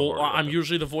guess No, I'll go hard. I'm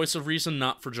usually the voice of reason,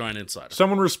 not for Giant Insider.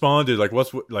 Someone responded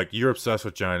you're obsessed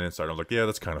with Giant Insider. I'm like, yeah,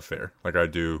 that's kind of fair.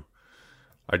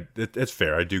 It's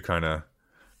fair. I do kind of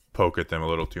poke at them a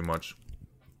little too much,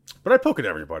 but I poke at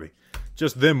everybody,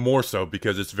 just them more so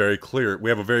because it's very clear. We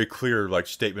have a very clear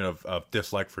statement of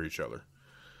dislike for each other.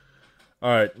 All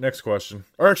right, next question.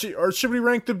 Or should we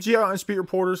rank the Giant beat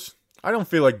reporters? I don't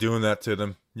feel like doing that to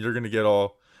them. You're going to get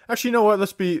all. Actually, you know what?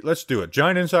 Let's do it.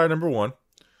 Giant Insider number 1.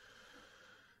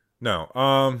 No,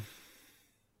 I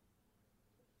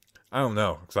don't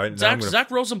know. Zach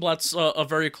Rosenblatt's a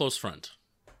very close friend.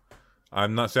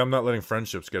 I'm not letting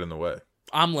friendships get in the way.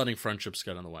 I'm letting friendships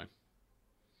get in the way.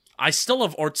 I still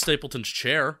have Art Stapleton's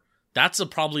chair. That's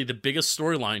probably the biggest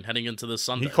storyline heading into this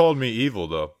Sunday. He called me evil,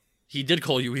 though. He did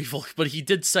call you evil, but he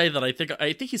did say that. I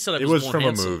think he said it was more from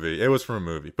handsome. a movie. It was from a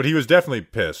movie, but he was definitely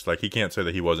pissed. He can't say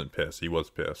that he wasn't pissed. He was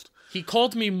pissed. He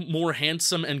called me more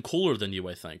handsome and cooler than you,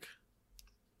 I think.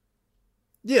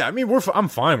 Yeah, I mean, I'm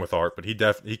fine with Art, but he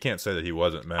can't say that he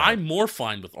wasn't mad. I'm more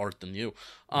fine with Art than you.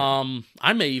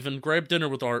 I may even grab dinner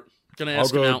with Art. Gonna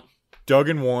ask him out. Doug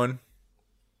in 1.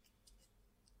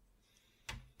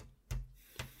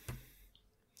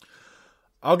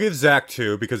 I'll give Zach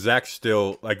 2 because Zach's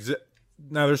still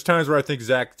now there's times where I think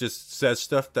Zach just says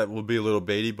stuff that will be a little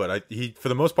baity, but he for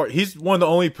the most part he's one of the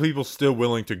only people still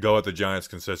willing to go at the Giants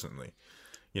consistently.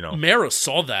 Mara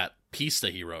saw that piece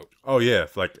that he wrote. Oh yeah,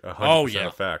 100%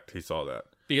 a fact. He saw that.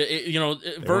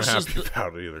 Versus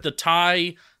the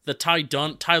Ty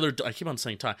Dunn Tyler. I keep on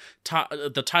saying Ty.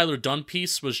 The Tyler Dunn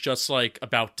piece was just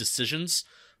about decisions,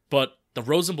 but the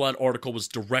Rosenblatt article was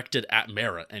directed at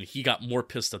Mara, and he got more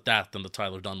pissed at that than the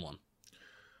Tyler Dunn one.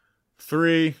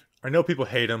 3. I know people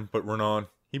hate him, but Renan,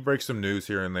 he breaks some news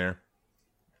here and there.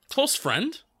 Close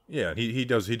friend. Yeah, he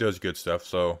does good stuff.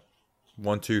 So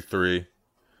 1, 2, 3,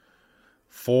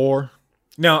 4.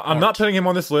 Now I'm not putting him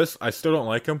on this list. I still don't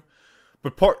like him,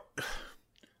 but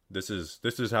this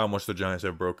is how much the Giants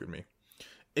have broken me.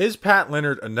 Is Pat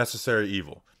Leonard a necessary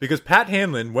evil? Because Pat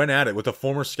Hanlon went at it with a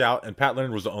former scout, and Pat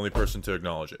Leonard was the only person to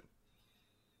acknowledge it.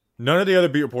 None of the other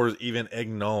beat reporters even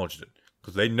acknowledged it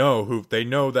because they know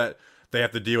that they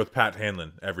have to deal with Pat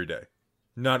Hanlon every day.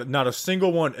 Not a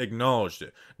single one acknowledged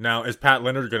it. Now, is Pat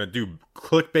Leonard going to do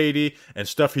clickbaity and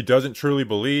stuff he doesn't truly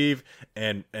believe,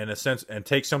 and in a sense, and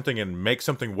take something and make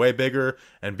something way bigger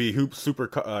and be super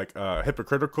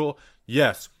hypocritical?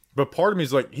 Yes. But part of me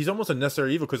is he's almost a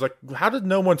necessary evil because how did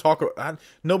nobody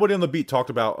on the beat talked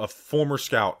about a former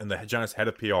scout and the Giants head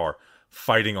of PR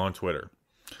fighting on Twitter?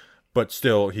 But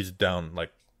still, he's down,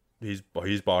 he's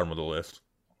bottom of the list.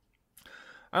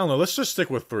 I don't know. Let's just stick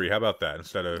with 3. How about that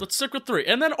Let's stick with 3,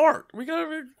 and then Art. We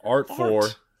got Art 4.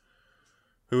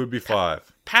 Who would be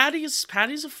 5? Patty's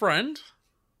a friend.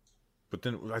 But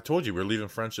then I told you we're leaving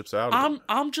friendships out of it.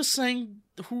 I'm just saying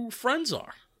who friends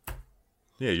are.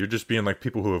 Yeah, you're just being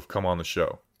people who have come on the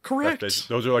show. Correct.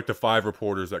 Those are the 5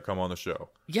 reporters that come on the show.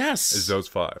 Yes. Is those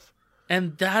 5.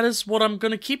 And that is what I'm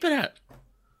going to keep it at.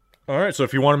 All right, so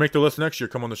if you want to make the list next year,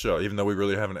 come on the show, even though we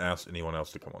really haven't asked anyone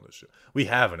else to come on the show. We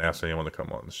haven't asked anyone to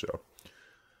come on the show.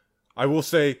 I will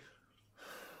say,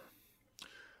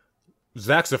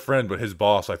 Zach's a friend, but his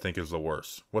boss, I think, is the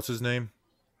worst. What's his name?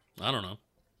 I don't know.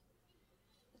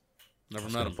 Never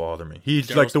That's met gonna him. bother me. He's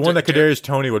Daryl- like the one that Kadarius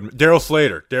Tony would. Daryl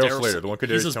Slater. Daryl Daryl Slater, the one he's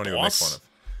Kadarius his Tony would make boss? fun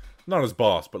of. Not his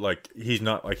boss, but like he's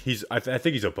not like he's. I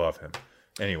think he's above him.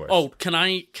 Anyways. Oh, can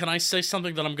I say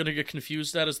something that I'm going to get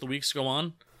confused at as the weeks go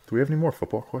on? Do we have any more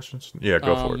football questions? Yeah,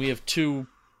 go for it. We have two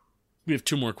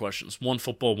more questions. One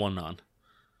football, one non.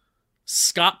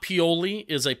 Scott Pioli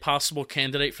is a possible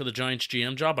candidate for the Giants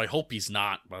GM job. I hope he's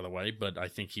not, by the way, but I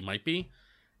think he might be.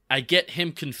 I get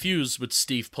him confused with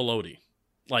Steve Pelosi.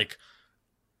 Like,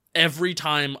 every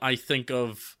time I think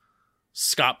of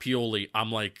Scott Pioli,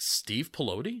 I'm like, Steve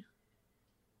Pelosi?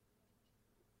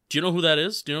 Do you know who that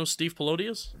is? Do you know who Steve Pelosi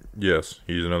is? Yes,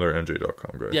 he's another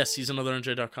NJ.com guy. Yes, he's another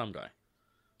NJ.com guy.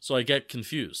 So I get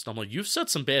confused. I'm like, you've said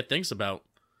some bad things about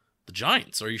the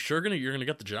Giants. Are you sure you're gonna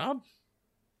get the job?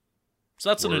 So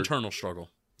that's an Word. internal struggle.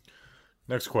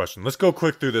 Next question. Let's go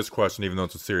quick through this question, even though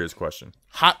it's a serious question.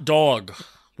 Hot dog.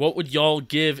 What would y'all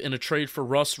give in a trade for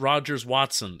Russ, Rodgers,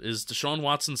 Watson? Is Deshaun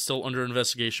Watson still under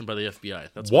investigation by the FBI?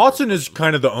 That's my Watson first is question.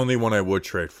 kind of the only one I would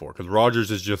trade for because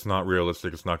Rodgers is just not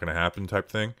realistic. It's not going to happen type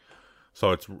thing.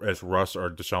 So it's Russ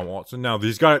or Deshaun Watson. Now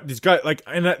these guys like,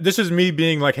 and this is me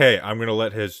being like, hey, I'm going to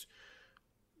let his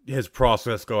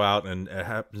process go out and it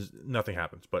happens. Nothing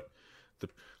happens, but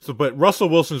Russell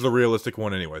Wilson's the realistic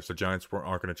one anyway. So Giants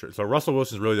aren't going to trade. So Russell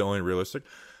Wilson's really the only realistic.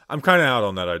 I'm kind of out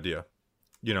on that idea.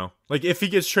 You know, like if he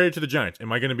gets traded to the Giants,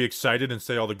 am I going to be excited and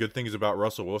say all the good things about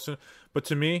Russell Wilson? But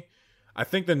to me, I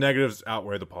think the negatives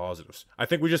outweigh the positives. I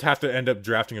think we just have to end up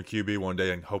drafting a QB one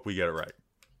day and hope we get it right.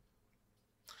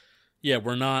 Yeah,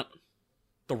 we're not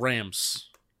the Rams.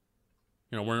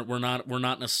 You know, we're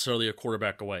not necessarily a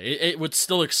quarterback away. It would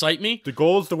still excite me. The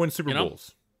goal is to win Super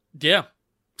Bowls. Yeah,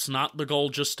 it's not the goal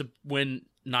just to win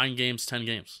 9 games, 10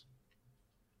 games.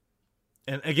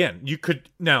 And again, you could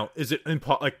now. Is it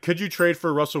could you trade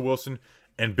for Russell Wilson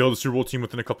and build a Super Bowl team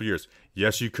within a couple of years?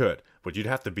 Yes, you could, but you'd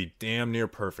have to be damn near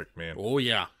perfect, man. Oh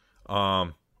yeah.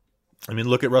 I mean,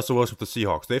 look at Russell Wilson with the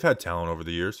Seahawks. They've had talent over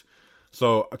the years.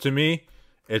 So to me,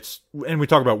 it's, and we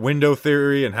talk about window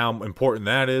theory and how important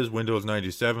that is. Windows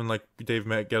 97, like Dave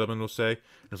Gettleman will say.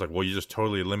 It's like, well, you just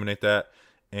totally eliminate that.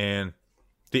 And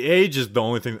the age is the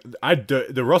only thing.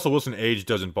 The Russell Wilson age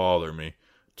doesn't bother me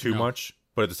too much.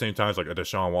 But at the same time, it's like a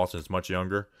Deshaun Watson is much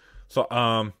younger. So,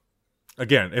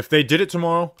 again, if they did it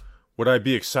tomorrow, would I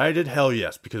be excited? Hell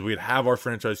yes, because we'd have our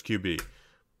franchise QB.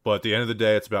 But at the end of the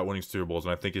day, it's about winning Super Bowls,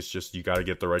 and I think it's just you got to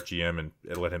get the right GM and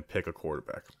let him pick a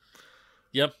quarterback.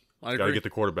 Yep, I agree. Got to get the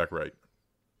quarterback right.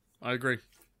 I agree.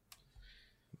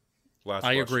 Last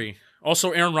I question. agree.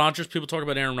 Also, Aaron Rodgers. People talk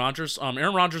about Aaron Rodgers.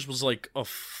 Aaron Rodgers was like a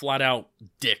flat-out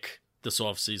dick this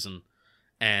offseason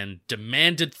and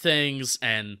demanded things,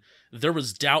 and there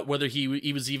was doubt whether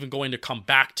he was even going to come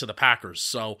back to the Packers.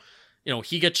 So, you know,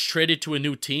 he gets traded to a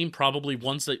new team, probably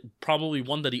one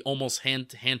that he almost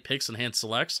hand picks and hand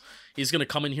selects. He's going to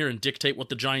come in here and dictate what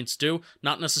the Giants do,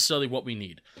 not necessarily what we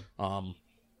need.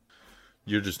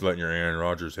 You're just letting your Aaron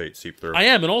Rodgers hate seep through. I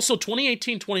am, and also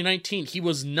 2018, 2019, he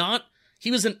was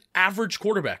an average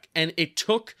quarterback, and it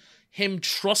took him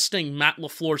trusting Matt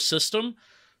LaFleur's system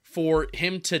for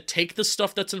him to take the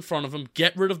stuff that's in front of him,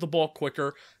 get rid of the ball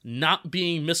quicker, not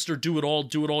being Mr. do it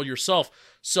all yourself.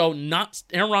 So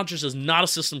Aaron Rodgers is not a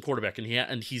system quarterback,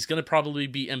 and he's going to probably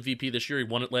be MVP this year. He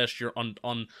won it last year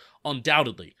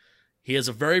undoubtedly. He has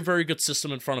a very, very good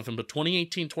system in front of him, but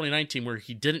 2018, 2019, where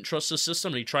he didn't trust his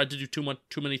system and he tried to do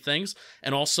too many things,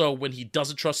 and also when he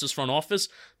doesn't trust his front office,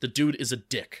 the dude is a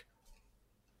dick.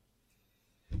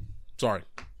 Sorry.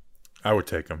 I would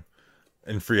take him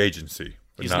in free agency.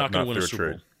 But He's not going to win a through Super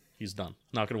trade. Bowl. He's done.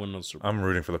 Not going to win another Super Bowl. I'm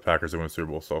rooting for the Packers to win the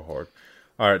Super Bowl so hard.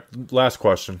 All right, last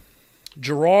question.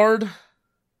 Gerard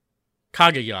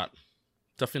Kagayat.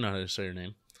 Definitely not how to say your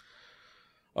name.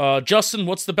 Justin,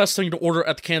 what's the best thing to order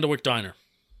at the Candlewick Diner?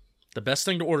 The best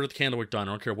thing to order at the Candlewick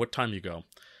Diner, I don't care what time you go.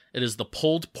 It is the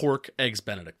pulled pork eggs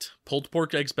Benedict. Pulled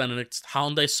pork eggs Benedict.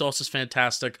 Hollandaise sauce is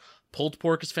fantastic. Pulled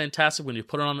pork is fantastic. When you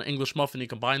put it on an English muffin, you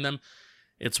combine them.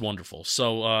 It's wonderful.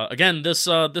 So, again, this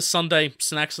Sunday,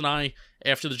 Snacks and I,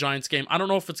 after the Giants game, I don't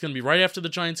know if it's going to be right after the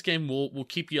Giants game. We'll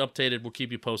keep you updated. We'll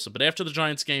keep you posted. But after the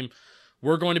Giants game,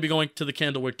 we're going to be going to the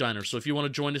Candlewick Diner. So if you want to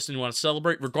join us and you want to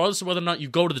celebrate, regardless of whether or not you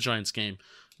go to the Giants game,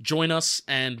 join us,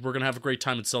 and we're going to have a great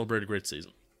time and celebrate a great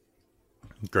season.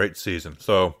 Great season.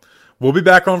 So we'll be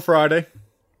back on Friday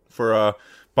for,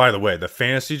 by the way, the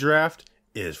fantasy draft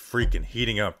is freaking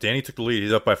heating up. Danny took the lead.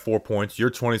 He's up by 4 points. You're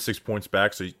 26 points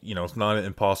back, so it's not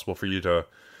impossible for you to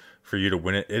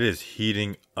win it. It is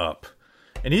heating up.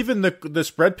 And even the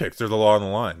spread picks, there's a lot on the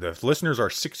line. The listeners are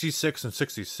 66 and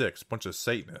 66, bunch of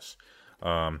Satanists.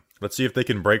 Let's see if they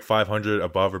can break 500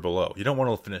 above or below. You don't want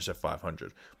to finish at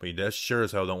 500, but you sure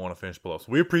as hell don't want to finish below. So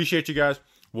we appreciate you guys.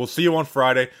 We'll see you on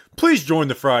Friday. Please join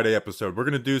the Friday episode. We're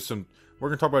going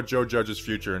to talk about Joe Judge's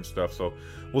future and stuff. So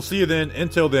we'll see you then.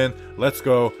 Until then, let's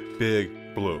go Big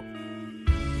Blue.